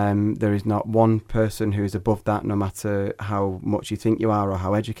 There is not one person who is above that, no matter how much you think you are or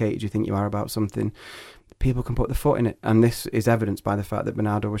how educated you think you are about something. People can put their foot in it, and this is evidenced by the fact that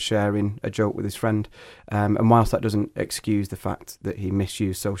Bernardo was sharing a joke with his friend, and whilst that doesn't excuse the fact that he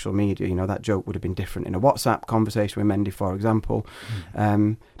misused social media, that joke would have been different in a WhatsApp conversation with Mendy, for example.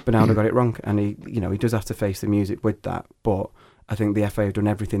 Bernardo got it wrong, and he does have to face the music with that, but I think the FA have done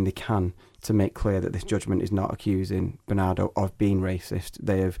everything they can to make clear that this judgment is not accusing Bernardo of being racist.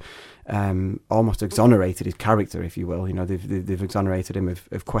 They have almost exonerated his character, if you will. They've exonerated him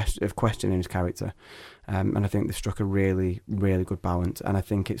of questioning his character, and I think they struck a really, really good balance. And I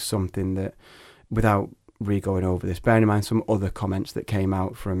think it's something that, without re-going over this, bearing in mind some other comments that came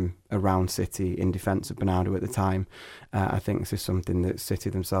out from around City in defence of Bernardo at the time, I think this is something that City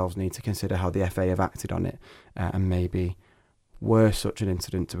themselves need to consider how the FA have acted on it, and maybe were such an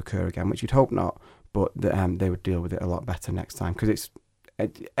incident to occur again, which you'd hope not, but they would deal with it a lot better next time, because it's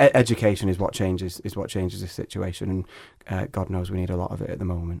education is what changes this situation, and God knows we need a lot of it at the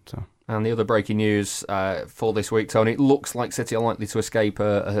moment. So. And the other breaking news for this week, Tony, it looks like City are likely to escape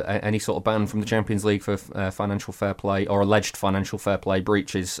any sort of ban from the Champions League for financial fair play or alleged financial fair play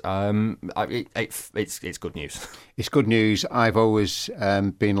breaches. It's good news. It's good news. I've always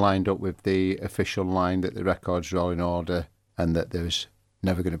been lined up with the official line that the records are all in order and that there's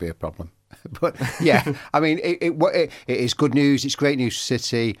never going to be a problem. But yeah, I mean, it is good news. It's great news for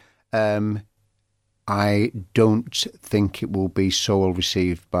City. I don't think it will be so well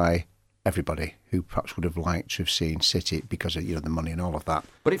received by everybody who perhaps would have liked to have seen City because of the money and all of that.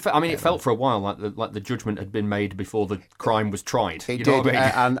 But it felt for a while like the judgment had been made before the crime was tried. It you did, know what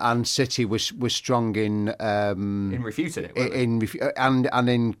I mean? and City was strong in refuting it, and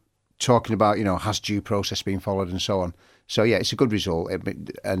in talking about has due process been followed and so on. So yeah, it's a good result,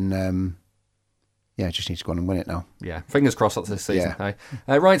 and just need to go on and win it now. Yeah, fingers crossed that's this season. Yeah.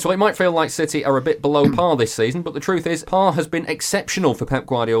 Hey? Right, so it might feel like City are a bit below par this season, but the truth is par has been exceptional for Pep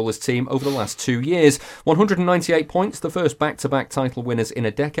Guardiola's team over the last 2 years. 198 points, the first back-to-back title winners in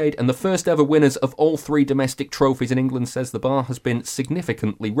a decade, and the first ever winners of all 3 domestic trophies in England, says the bar has been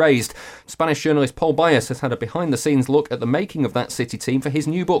significantly raised. Spanish journalist Paul Bias has had a behind-the-scenes look at the making of that City team for his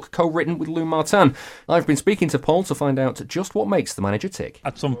new book, co-written with Lou Martin. I've been speaking to Paul to find out just what makes the manager tick.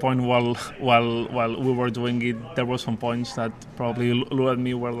 At some point while we were doing it, there were some points that probably Lou and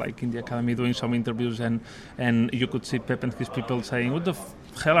me were like in the academy doing some interviews, and you could see Pep and his people saying, "What the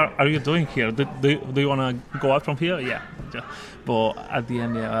hell are you doing here? Do you want to go out from here?" Yeah. But at the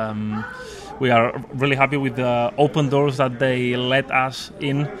end, we are really happy with the open doors that they let us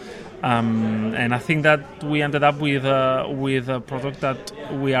in. And I think that we ended up with a product that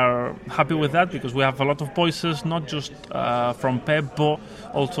we are happy with, that because we have a lot of voices, not just from Pep, but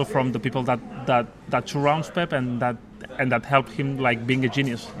also from the people that surrounds Pep and that help him, like being a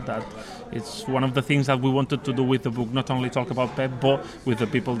genius. That it's one of the things that we wanted to do with the book, not only talk about Pep, but with the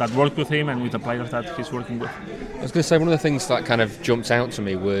people that work with him and with the players that he's working with. I was going to say, one of the things that kind of jumped out to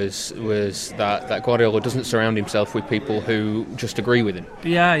me was that Guardiola doesn't surround himself with people who just agree with him.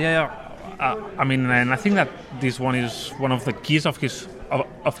 Yeah. I mean, and I think that this one is one of the keys of his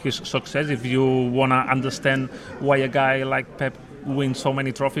success. If you want to understand why a guy like Pep wins so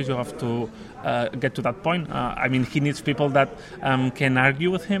many trophies, you have to get to that point. I mean, he needs people that can argue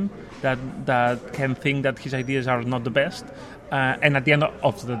with him, that can think that his ideas are not the best, and at the end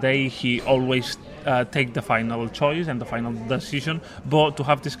of the day, he always take the final choice and the final decision. But to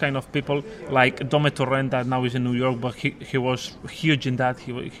have this kind of people like Dome Torrent, that now is in New York, but he was huge in that.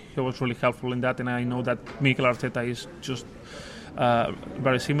 He was really helpful in that, and I know that Mikel Arteta is just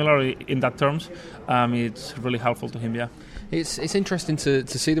very similar in that terms. It's really helpful to him, yeah. It's interesting to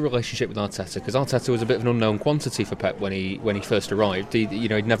see the relationship with Arteta, because Arteta was a bit of an unknown quantity for Pep when he first arrived.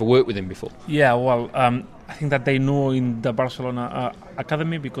 He'd never worked with him before. Yeah, well, I think that they knew in the Barcelona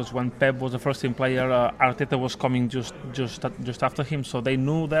academy, because when Pep was the first team player, Arteta was coming just after him, so they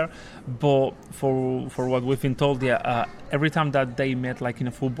knew there. But for what we've been told, every time that they met, like in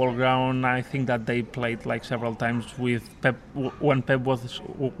a football ground, I think that they played like several times with Pep when Pep was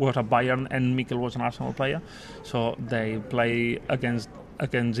at Bayern and Mikel was an Arsenal player, so they play against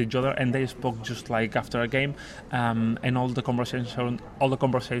each other, and they spoke just like after a game, and all the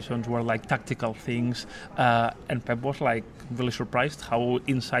conversations were like tactical things, and Pep was like really surprised how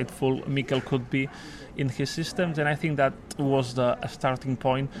insightful Mikel could be in his systems, and I think that was the starting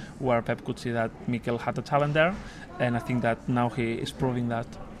point where Pep could see that Mikel had a talent there, and I think that now he is proving that.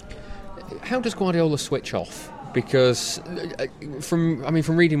 How does Guardiola switch off? Because from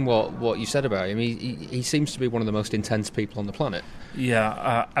reading what you said about him, he seems to be one of the most intense people on the planet.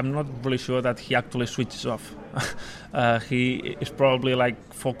 Yeah, I'm not really sure that he actually switches off. He is probably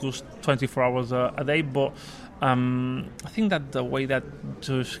like focused 24 hours a day, but I think that the way that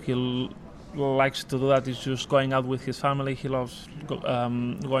he likes to do that is just going out with his family. He loves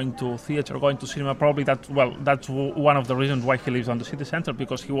going to theatre, going to cinema. Probably that's one of the reasons why he lives on the city centre,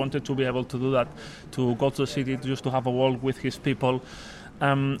 because he wanted to be able to do that, to go to the city, just to have a walk with his people.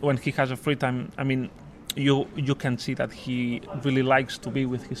 When he has a free time, I mean, you can see that he really likes to be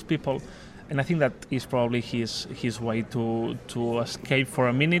with his people. And I think that is probably his way to escape for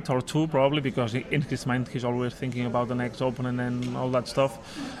a minute or two, probably, because in his mind he's always thinking about the next opponent and all that stuff.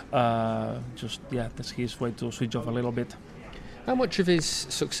 That's his way to switch off a little bit. How much of his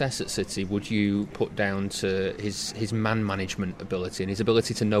success at City would you put down to his man management ability and his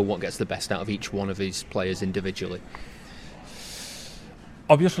ability to know what gets the best out of each one of his players individually?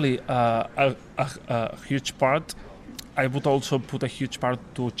 Obviously, a huge part. I would also put a huge part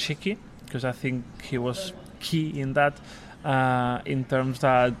to Chiqui, because I think he was key in that, in terms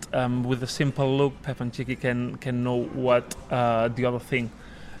that with a simple look, Pep and Chiqui can know what the other thing.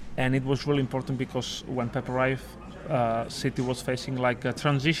 And it was really important because when Pep arrived, City was facing like a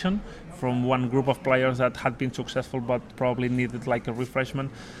transition from one group of players that had been successful but probably needed like a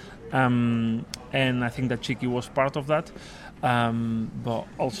refreshment. And I think that Chiqui was part of that. But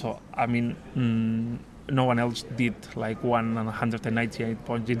also, I mean, no one else did like 198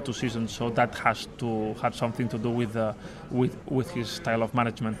 points in 2 seasons, so that has to have something to do with his style of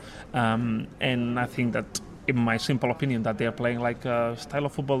management. And I think that, in my simple opinion, that they are playing like a style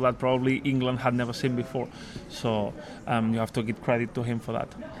of football that probably England had never seen before. So you have to give credit to him for that.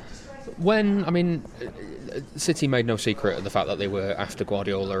 City made no secret of the fact that they were after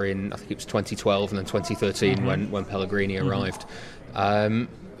Guardiola in, I think it was 2012 and then 2013 when Pellegrini arrived.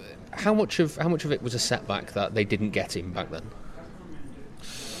 How much of it was a setback that they didn't get him back then?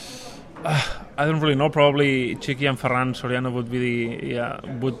 I don't really know. Probably Chiqui and Ferran Soriano would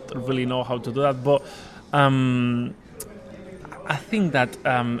really know how to do that. But I think that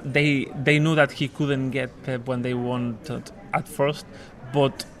they knew that he couldn't get Pep when they wanted at first,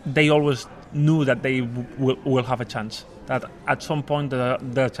 but they always knew that they will have a chance. That at some point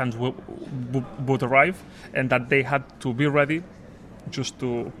the chance would arrive, and that they had to be ready just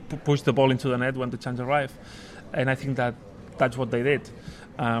to push the ball into the net when the chance arrived. And I think that that's what they did.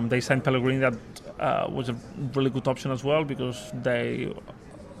 They signed Pellegrini. That was a really good option as well, because they,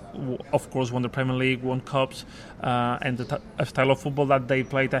 of course, won the Premier League, won cups, and the style of football that they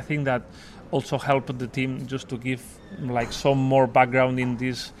played, I think that also helped the team just to give like some more background in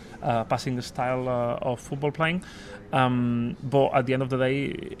this passing style of football playing. But at the end of the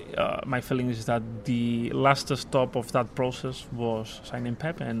day, my feeling is that the last stop of that process was signing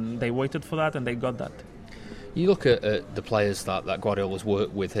Pep, and they waited for that and they got that. You look at the players that Guardiola's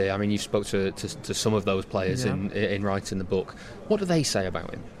worked with here. I mean, you spoke to some of those players in writing the book. What do they say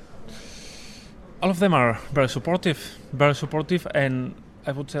about him? All of them are very supportive, and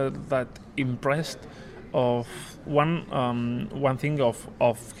I would say that impressed of one thing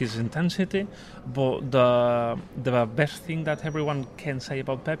of his intensity, but the best thing that everyone can say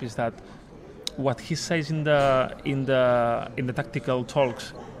about Pep is that what he says in the tactical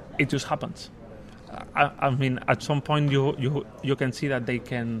talks, it just happens. I mean, at some point you can see that they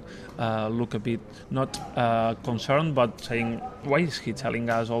can look a bit not concerned, but saying, why is he telling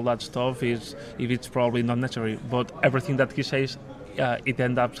us all that stuff? If it's probably not necessary, but everything that he says, it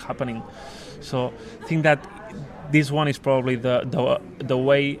ends up happening. So I think that this one is probably the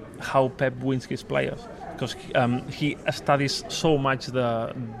way how Pep wins his players, because he studies so much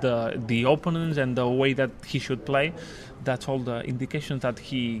the opponents and the way that he should play. That's all the indications that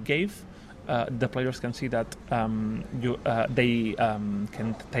he gave. The players can see that they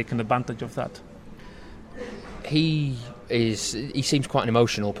can take an advantage of that. He seems quite an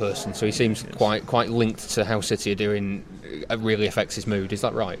emotional person, so he seems quite linked to how City are doing. It really affects his mood. Is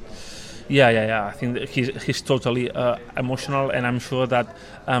that right? Yeah. I think that he's totally emotional, and I'm sure that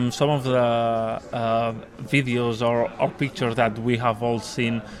some of the videos or pictures that we have all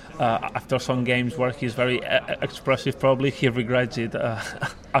seen after some games where he's very expressive, probably he regrets it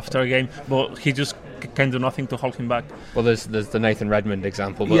after a game, but he just can do nothing to hold him back. Well, there's the Nathan Redmond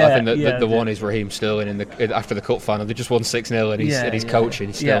example, but I think that the one is Raheem Sterling after the cup final. They just won 6-0 and he's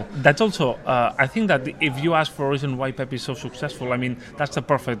coaching still. Yeah, that's also I think that if you ask for a reason why Pep is so successful, I mean, that's a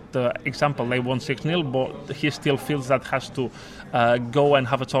perfect example. They won 6-0, but he still feels that has to go and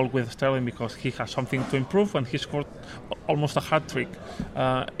have a talk with Sterling, because he has something to improve, and he scored almost a hat-trick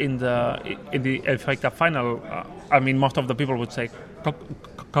in the FA Cup final. I mean, most of the people would say,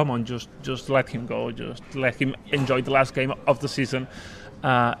 come on, just let him go, just let him enjoy the last game of the season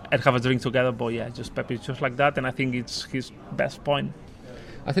and have a drink together. But yeah, just Pep is just like that, and I think it's his best point.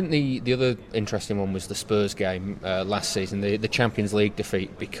 I think the other interesting one was the Spurs game last season, the Champions League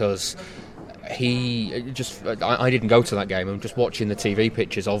defeat, because I didn't go to that game. I'm just watching the TV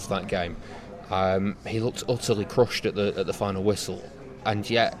pictures of that game. He looked utterly crushed at the final whistle, and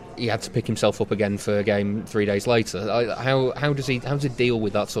yet he had to pick himself up again for a game 3 days later. How does he deal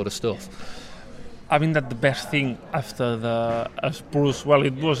with that sort of stuff? I mean that the best thing after the Spurs, well,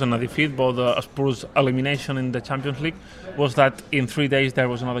 it wasn't a defeat, but the Spurs elimination in the Champions League, was that in 3 days there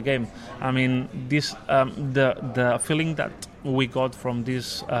was another game. I mean, this the feeling that we got from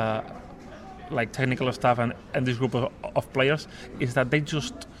this like technical staff and this group of players is that they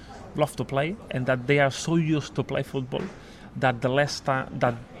just love to play, and that they are so used to play football that the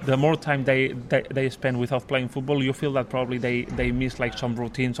more time they spend without playing football, you feel that probably they miss like some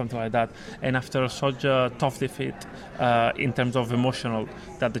routine, something like that. And after such a tough defeat in terms of emotional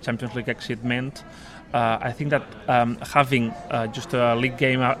that the Champions League exit meant, I think that having just a league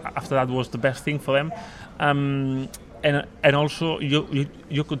game after that was the best thing for them. And also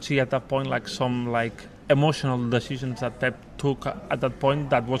you could see at that point like some like emotional decisions that Pep took at that point.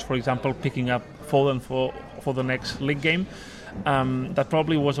 That was, for example, picking up Foden for the next league game. That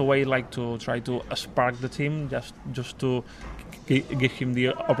probably was a way like to try to spark the team, just to give him the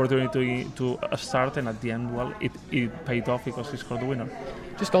opportunity to start, and at the end, well, it paid off because he scored the winner.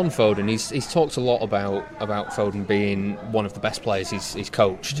 Just on Foden, he's talked a lot about Foden being one of the best players he's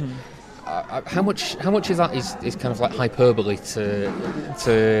coached. How much of that is kind of like hyperbole to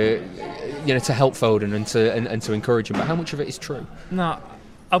help Foden and to encourage him, but how much of it is true? No,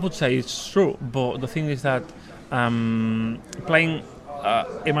 I would say it's true, but the thing is that playing,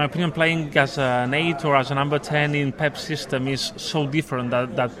 in my opinion, playing as an 8 or as a number 10 in Pep's system is so different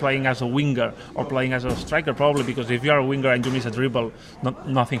that playing as a winger or playing as a striker, probably, because if you are a winger and you miss a dribble,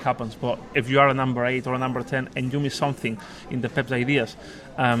 nothing happens. But if you are a number 8 or a number 10 and you miss something in the Pep's ideas,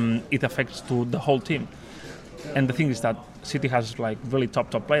 it affects to the whole team. And the thing is that City has like really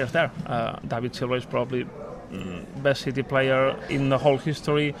top players there. David Silva is probably best City player in the whole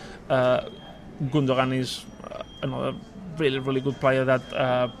history. Gundogan is another really good player that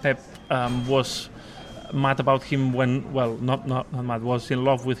Pep was mad about him when, well, not mad, was in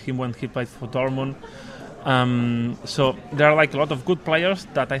love with him when he played for Dortmund. So there are like a lot of good players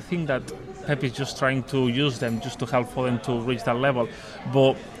that I think that Pep is just trying to use them just to help for them to reach that level.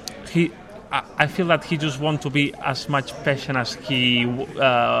 But I feel that he just wants to be as much patient as he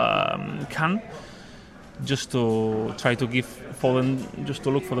can, just to try to give Foden, just to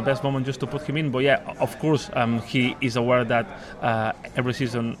look for the best moment, just to put him in. But yeah, of course, he is aware that every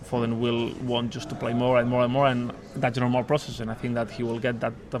season Foden will want just to play more and more and more, and that's a normal process, and I think that he will get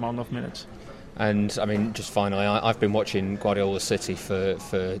that amount of minutes. And I mean, just finally, I've been watching Guardiola's City for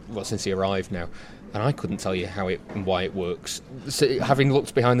since he arrived now, and I couldn't tell you how it and why it works. So, having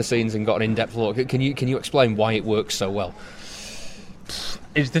looked behind the scenes and got an in-depth look, can you explain why it works so well?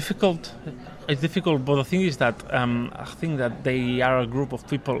 It's difficult. But the thing is that I think that they are a group of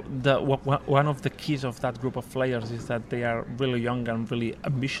people. One of the keys of that group of players is that they are really young and really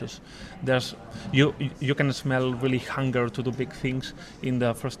ambitious. You can smell really hunger to do big things in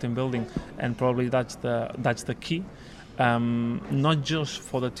the first team building, and probably that's the key. Not just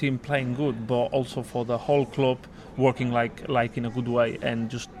for the team playing good, but also for the whole club working like in a good way, and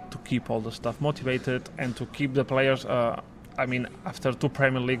just to keep all the staff motivated and to keep the players. I mean, after 2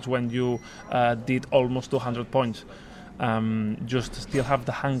 Premier Leagues, when you did almost 200 points, just still have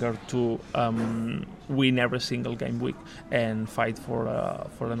the hunger to win every single game week and fight for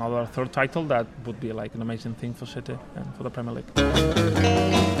another 3rd title. That would be like an amazing thing for City and for the Premier League.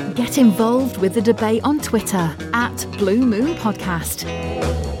 Get involved with the debate on Twitter @BlueMoonPodcast.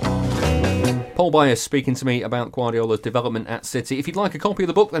 Paul Byers speaking to me about Guardiola's development at City. If you'd like a copy of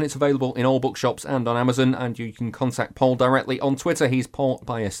the book, then it's available in all bookshops and on Amazon, and you can contact Paul directly on Twitter. He's Paul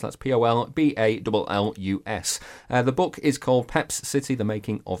Byers, that's POLBALLUS. The book is called Pep's City, The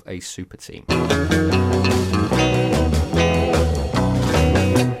Making of a Super Team.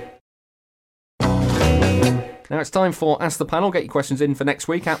 Now it's time for Ask the Panel. Get your questions in for next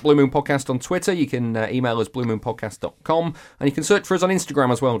week at Blue Moon Podcast on Twitter. You can email us bluemoonpodcast.com, and you can search for us on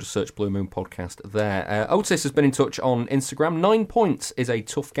Instagram as well. Just search Blue Moon Podcast there. Otis has been in touch on Instagram. 9 points is a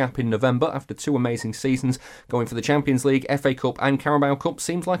tough gap in November after 2 amazing seasons. Going for the Champions League, FA Cup and Carabao Cup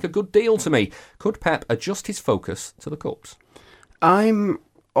seems like a good deal to me. Could Pep adjust his focus to the Cups? I'm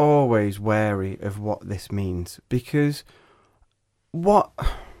always wary of what this means, because what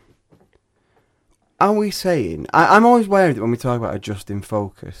are we saying? I'm always wary that when we talk about adjusting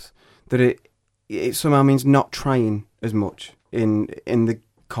focus, that it somehow means not trying as much in the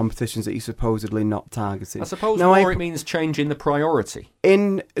competitions that you're supposedly not targeting. I suppose it means changing the priority.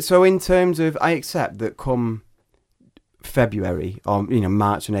 In terms of, I accept that come February or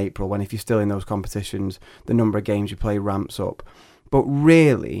March and April, when if you're still in those competitions, the number of games you play ramps up. But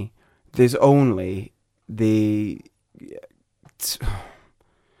really, there's only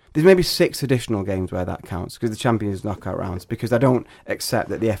there's maybe 6 additional games where that counts, because the Champions knockout rounds, because I don't accept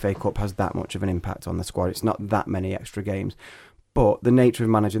that the FA Cup has that much of an impact on the squad. It's not that many extra games. But the nature of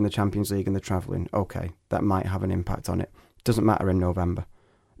managing the Champions League and the travelling, okay, that might have an impact on it. Doesn't matter in November.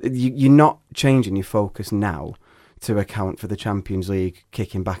 You're not changing your focus now to account for the Champions League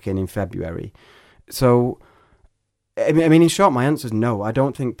kicking back in February. So, I mean, in short, my answer is no. I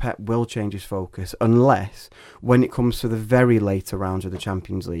don't think Pep will change his focus unless, when it comes to the very later rounds of the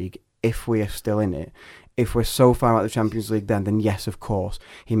Champions League, if we are still in it, if we're so far out of the Champions League then yes, of course,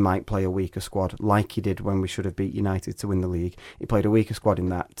 he might play a weaker squad, like he did when we should have beat United to win the league. He played a weaker squad in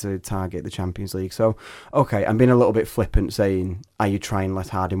that to target the Champions League. So, okay, I'm being a little bit flippant saying, are you trying less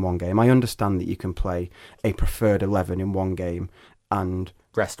hard in one game? I understand that you can play a preferred 11 in one game and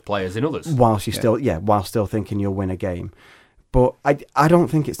rest players in others, whilst still thinking you'll win a game. But I don't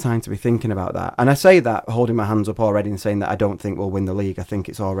think it's time to be thinking about that. And I say that holding my hands up already and saying that I don't think we'll win the league. I think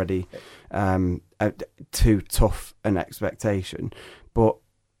it's already too tough an expectation. But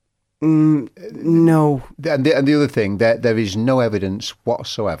no. And the other thing, there is no evidence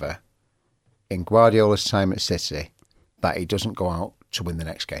whatsoever in Guardiola's time at City that he doesn't go out to win the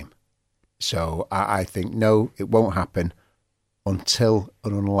next game. So I think, no, it won't happen until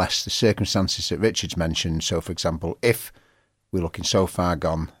and unless the circumstances that Richard's mentioned. So, for example, if we're looking so far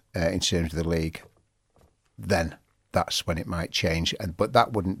gone in terms of the league, then that's when it might change. But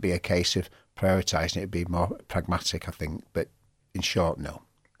that wouldn't be a case of prioritising it. It'd be more pragmatic, I think. But in short, no.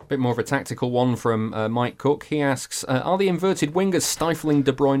 A bit more of a tactical one from Mike Cook. He asks, are the inverted wingers stifling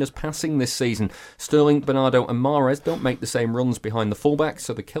De Bruyne's passing this season? Sterling, Bernardo and Mahrez don't make the same runs behind the fullbacks,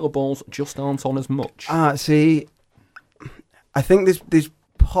 so the killer balls just aren't on as much. See, I think there's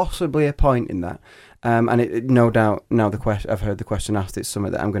possibly a point in that. And it, no doubt, now I've heard the question asked, it's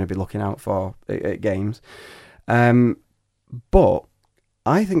something that I'm going to be looking out for at games. But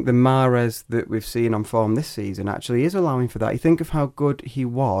I think the Mahrez that we've seen on form this season actually is allowing for that. You think of how good he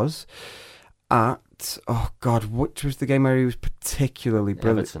was at, which was the game where he was particularly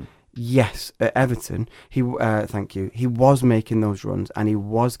brilliant? Everton. Yes, at Everton. Thank you. He was making those runs and he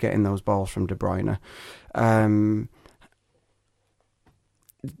was getting those balls from De Bruyne.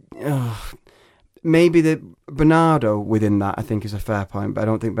 Maybe the Bernardo within that, I think, is a fair point, but I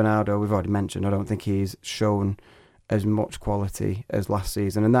don't think Bernardo, we've already mentioned, I don't think he's shown as much quality as last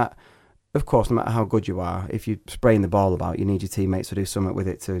season. And that, of course, no matter how good you are, if you're spraying the ball about, you need your teammates to do something with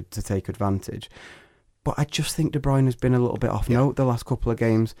it to take advantage. But I just think De Bruyne has been a little bit off note the last couple of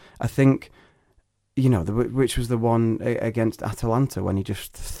games. I think, which was the one against Atalanta when he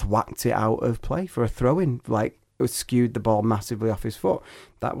just thwacked it out of play for a throw-in, skewed the ball massively off his foot.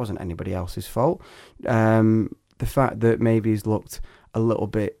 That wasn't anybody else's fault. The fact that maybe he's looked a little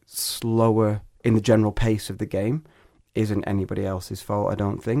bit slower in the general pace of the game isn't anybody else's fault, I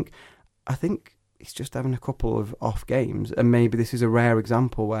don't think. I think he's just having a couple of off games, and maybe this is a rare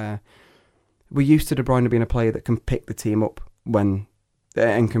example where we're used to De Bruyne being a player that can pick the team up and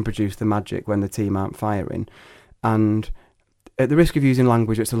can produce the magic when the team aren't firing. And at the risk of using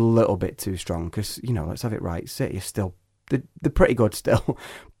language that's a little bit too strong, because, let's have it right, City is still, they're pretty good still,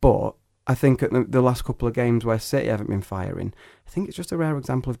 but I think at the last couple of games where City haven't been firing, I think it's just a rare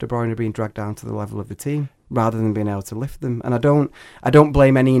example of De Bruyne being dragged down to the level of the team rather than being able to lift them. And I don't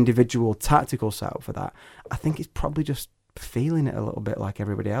blame any individual tactical setup for that. I think he's probably just feeling it a little bit like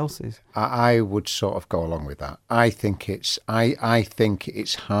everybody else is. I would sort of go along with that. I think it's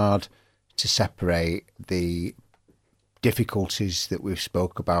hard to separate the difficulties that we've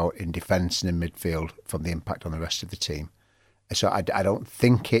spoke about in defence and in midfield from the impact on the rest of the team. So I don't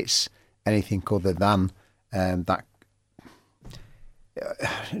think it's anything other than that.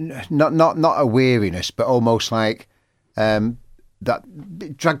 Not a weariness, but almost like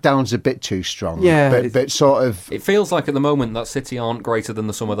that drag down's a bit too strong. Yeah, but sort of. It feels like at the moment that City aren't greater than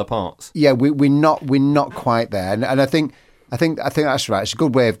the sum of the parts. Yeah, we're not quite there, and I think that's right. It's a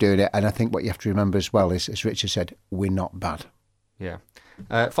good way of doing it, and I think what you have to remember as well is, as Richard said, we're not bad. Yeah.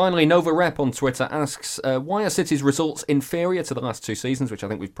 Finally, Nova Rep on Twitter asks, why are City's results inferior to the last two seasons, which I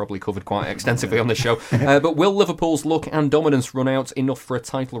think we've probably covered quite extensively on this show, but will Liverpool's luck and dominance run out enough for a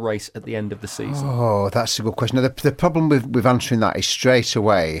title race at the end of the season? Oh, that's a good question. Now, the problem with answering that is straight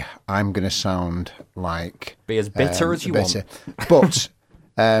away I'm going to sound like... Be as bitter as you want. But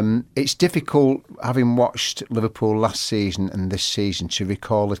it's difficult, having watched Liverpool last season and this season, to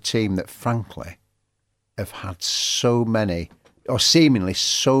recall a team that, frankly, have had so many... or seemingly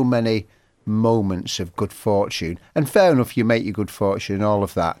so many moments of good fortune. And fair enough, you make your good fortune and all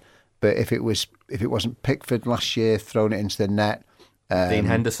of that. But if it wasn't Pickford last year throwing it into the net, Dean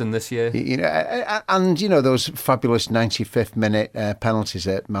Henderson this year, and those fabulous 95th minute penalties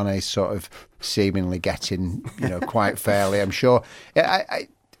that Mane's sort of seemingly getting, quite fairly, I'm sure.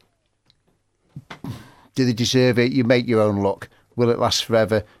 Do they deserve it? You make your own luck. Will it last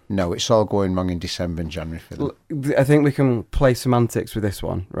forever? No, it's all going wrong in December and January for them. I think we can play semantics with this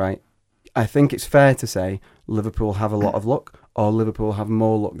one, right? I think it's fair to say Liverpool have a lot of luck, or Liverpool have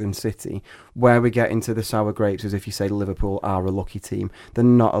more luck than City. Where we get into the sour grapes is if you say Liverpool are a lucky team. They're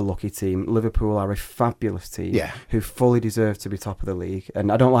not a lucky team. Liverpool are a fabulous team who fully deserve to be top of the league.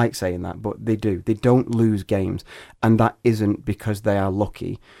 And I don't like saying that, but they do. They don't lose games. And that isn't because they are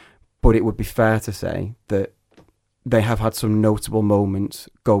lucky. But it would be fair to say that they have had some notable moments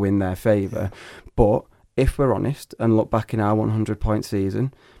go in their favour. But if we're honest and look back in our 100-point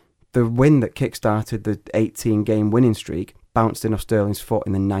season, the win that kick-started the 18-game winning streak bounced in off Sterling's foot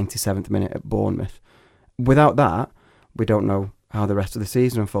in the 97th minute at Bournemouth. Without that, we don't know how the rest of the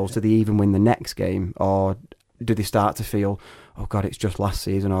season unfolds. Do they even win the next game, or do they start to feel, oh God, it's just last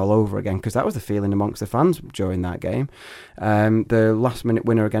season all over again? Because that was the feeling amongst the fans during that game. The last-minute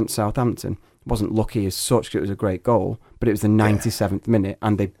winner against Southampton wasn't lucky as such because it was a great goal, but it was the 97th minute,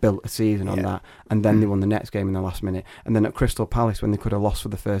 and they built a season on that, and then they won the next game in the last minute. And then at Crystal Palace, when they could have lost for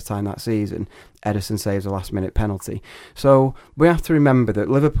the first time that season, Ederson saves a last-minute penalty. So we have to remember that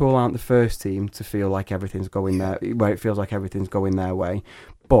Liverpool aren't the first team to feel like everything's going where it feels like everything's going their way,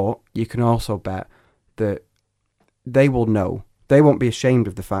 but you can also bet that they will know. They won't be ashamed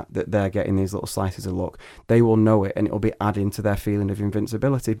of the fact that they're getting these little slices of luck. They will know it, and it'll be adding to their feeling of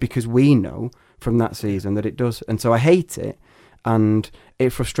invincibility, because we know from that season that it does. And so I hate it, and it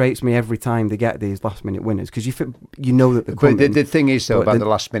frustrates me every time they get these last-minute winners, because you know that they're coming. But the thing is, though, about the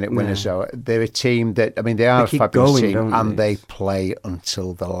last-minute winners, though, they're a team that, I mean, they are a fabulous team, and they play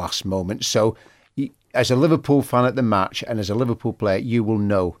until the last moment. So as a Liverpool fan at the match, and as a Liverpool player, you will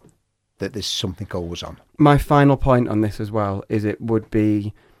know that there's something always on. My final point on this as well is it would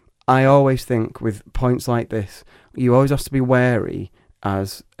be, I always think with points like this, you always have to be wary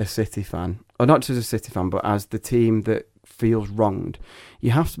as a City fan, or not just a City fan, but as the team that feels wronged. You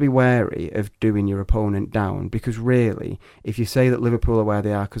have to be wary of doing your opponent down, because really, if you say that Liverpool are where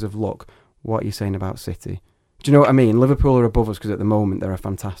they are because of luck, what are you saying about City? Do you know what I mean? Liverpool are above us because at the moment they're a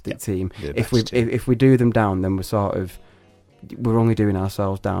fantastic team. If we do them down, then we're only doing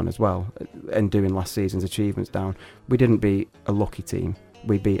ourselves down as well, and doing last season's achievements down. We didn't beat a lucky team.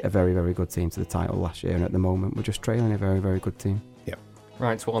 We beat a very, very good team to the title last year, and at the moment we're just trailing a very, very good team. Yep.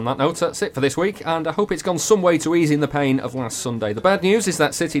 Right, well, on that note, that's it for this week, and I hope it's gone some way to easing the pain of last Sunday. The bad news is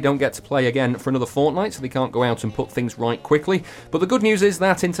that City don't get to play again for another fortnight, so they can't go out and put things right quickly. But the good news is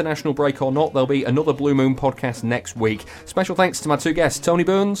that, international break or not, there'll be another Blue Moon podcast next week. Special thanks to my two guests, Tony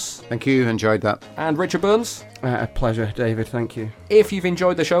Burns. Thank you, enjoyed that. And Richard Burns. A pleasure, David, thank you. If you've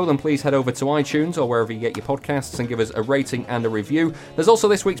enjoyed the show, then please head over to iTunes or wherever you get your podcasts and give us a rating and a review. There's also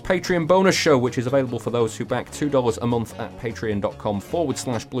this week's Patreon bonus show, which is available for those who back $2 a month at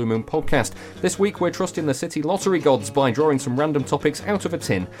patreon.com/Blue Moon Podcast. This week we're trusting the City lottery gods by drawing some random topics out of a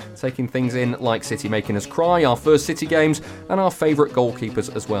tin, taking things in like City making us cry, our first City games, and our favourite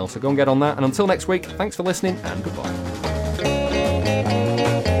goalkeepers as well. So go and get on that, and until next week, thanks for listening and goodbye.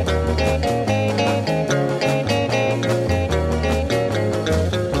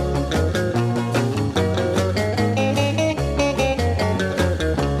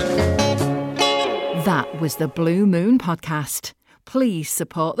 That was the Blue Moon Podcast. Please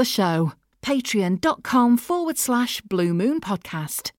support the show. Patreon.com/Blue Moon Podcast.